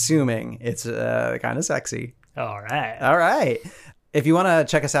I'm assuming it's kind of sexy. All right. If you want to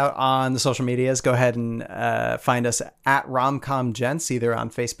check us out on the social medias, go ahead and find us at RomcomGents, either on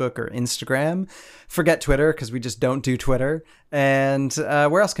Facebook or Instagram. Forget Twitter, because we just don't do Twitter. And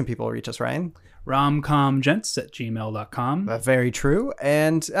where else can people reach us, Ryan? romcomgents@gmail.com. Very true.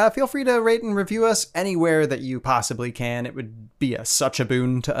 And feel free to rate and review us anywhere that you possibly can. It would be such a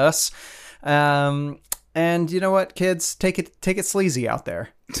boon to us. And you know what, kids? Take it sleazy out there.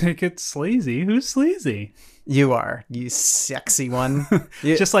 Take it sleazy? Who's sleazy? You are, you sexy one.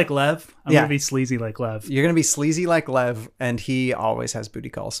 Just like Lev. I'm going to be sleazy like Lev. You're going to be sleazy like Lev, and he always has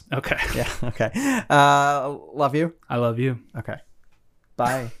booty calls. Okay. Yeah, okay. Love you. I love you. Okay.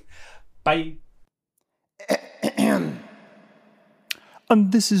 Bye. Bye.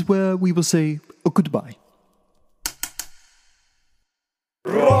 And this is where we will say goodbye.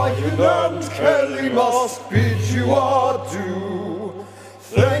 Ryan and Kelly must bid you adieu.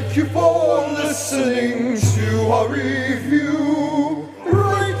 Thank you for listening to our review.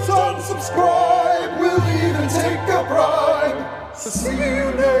 Rate and subscribe, we'll even take a bribe. See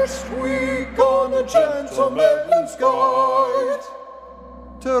you next week on A Gentleman's Guide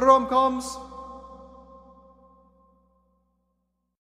to Rom-Coms.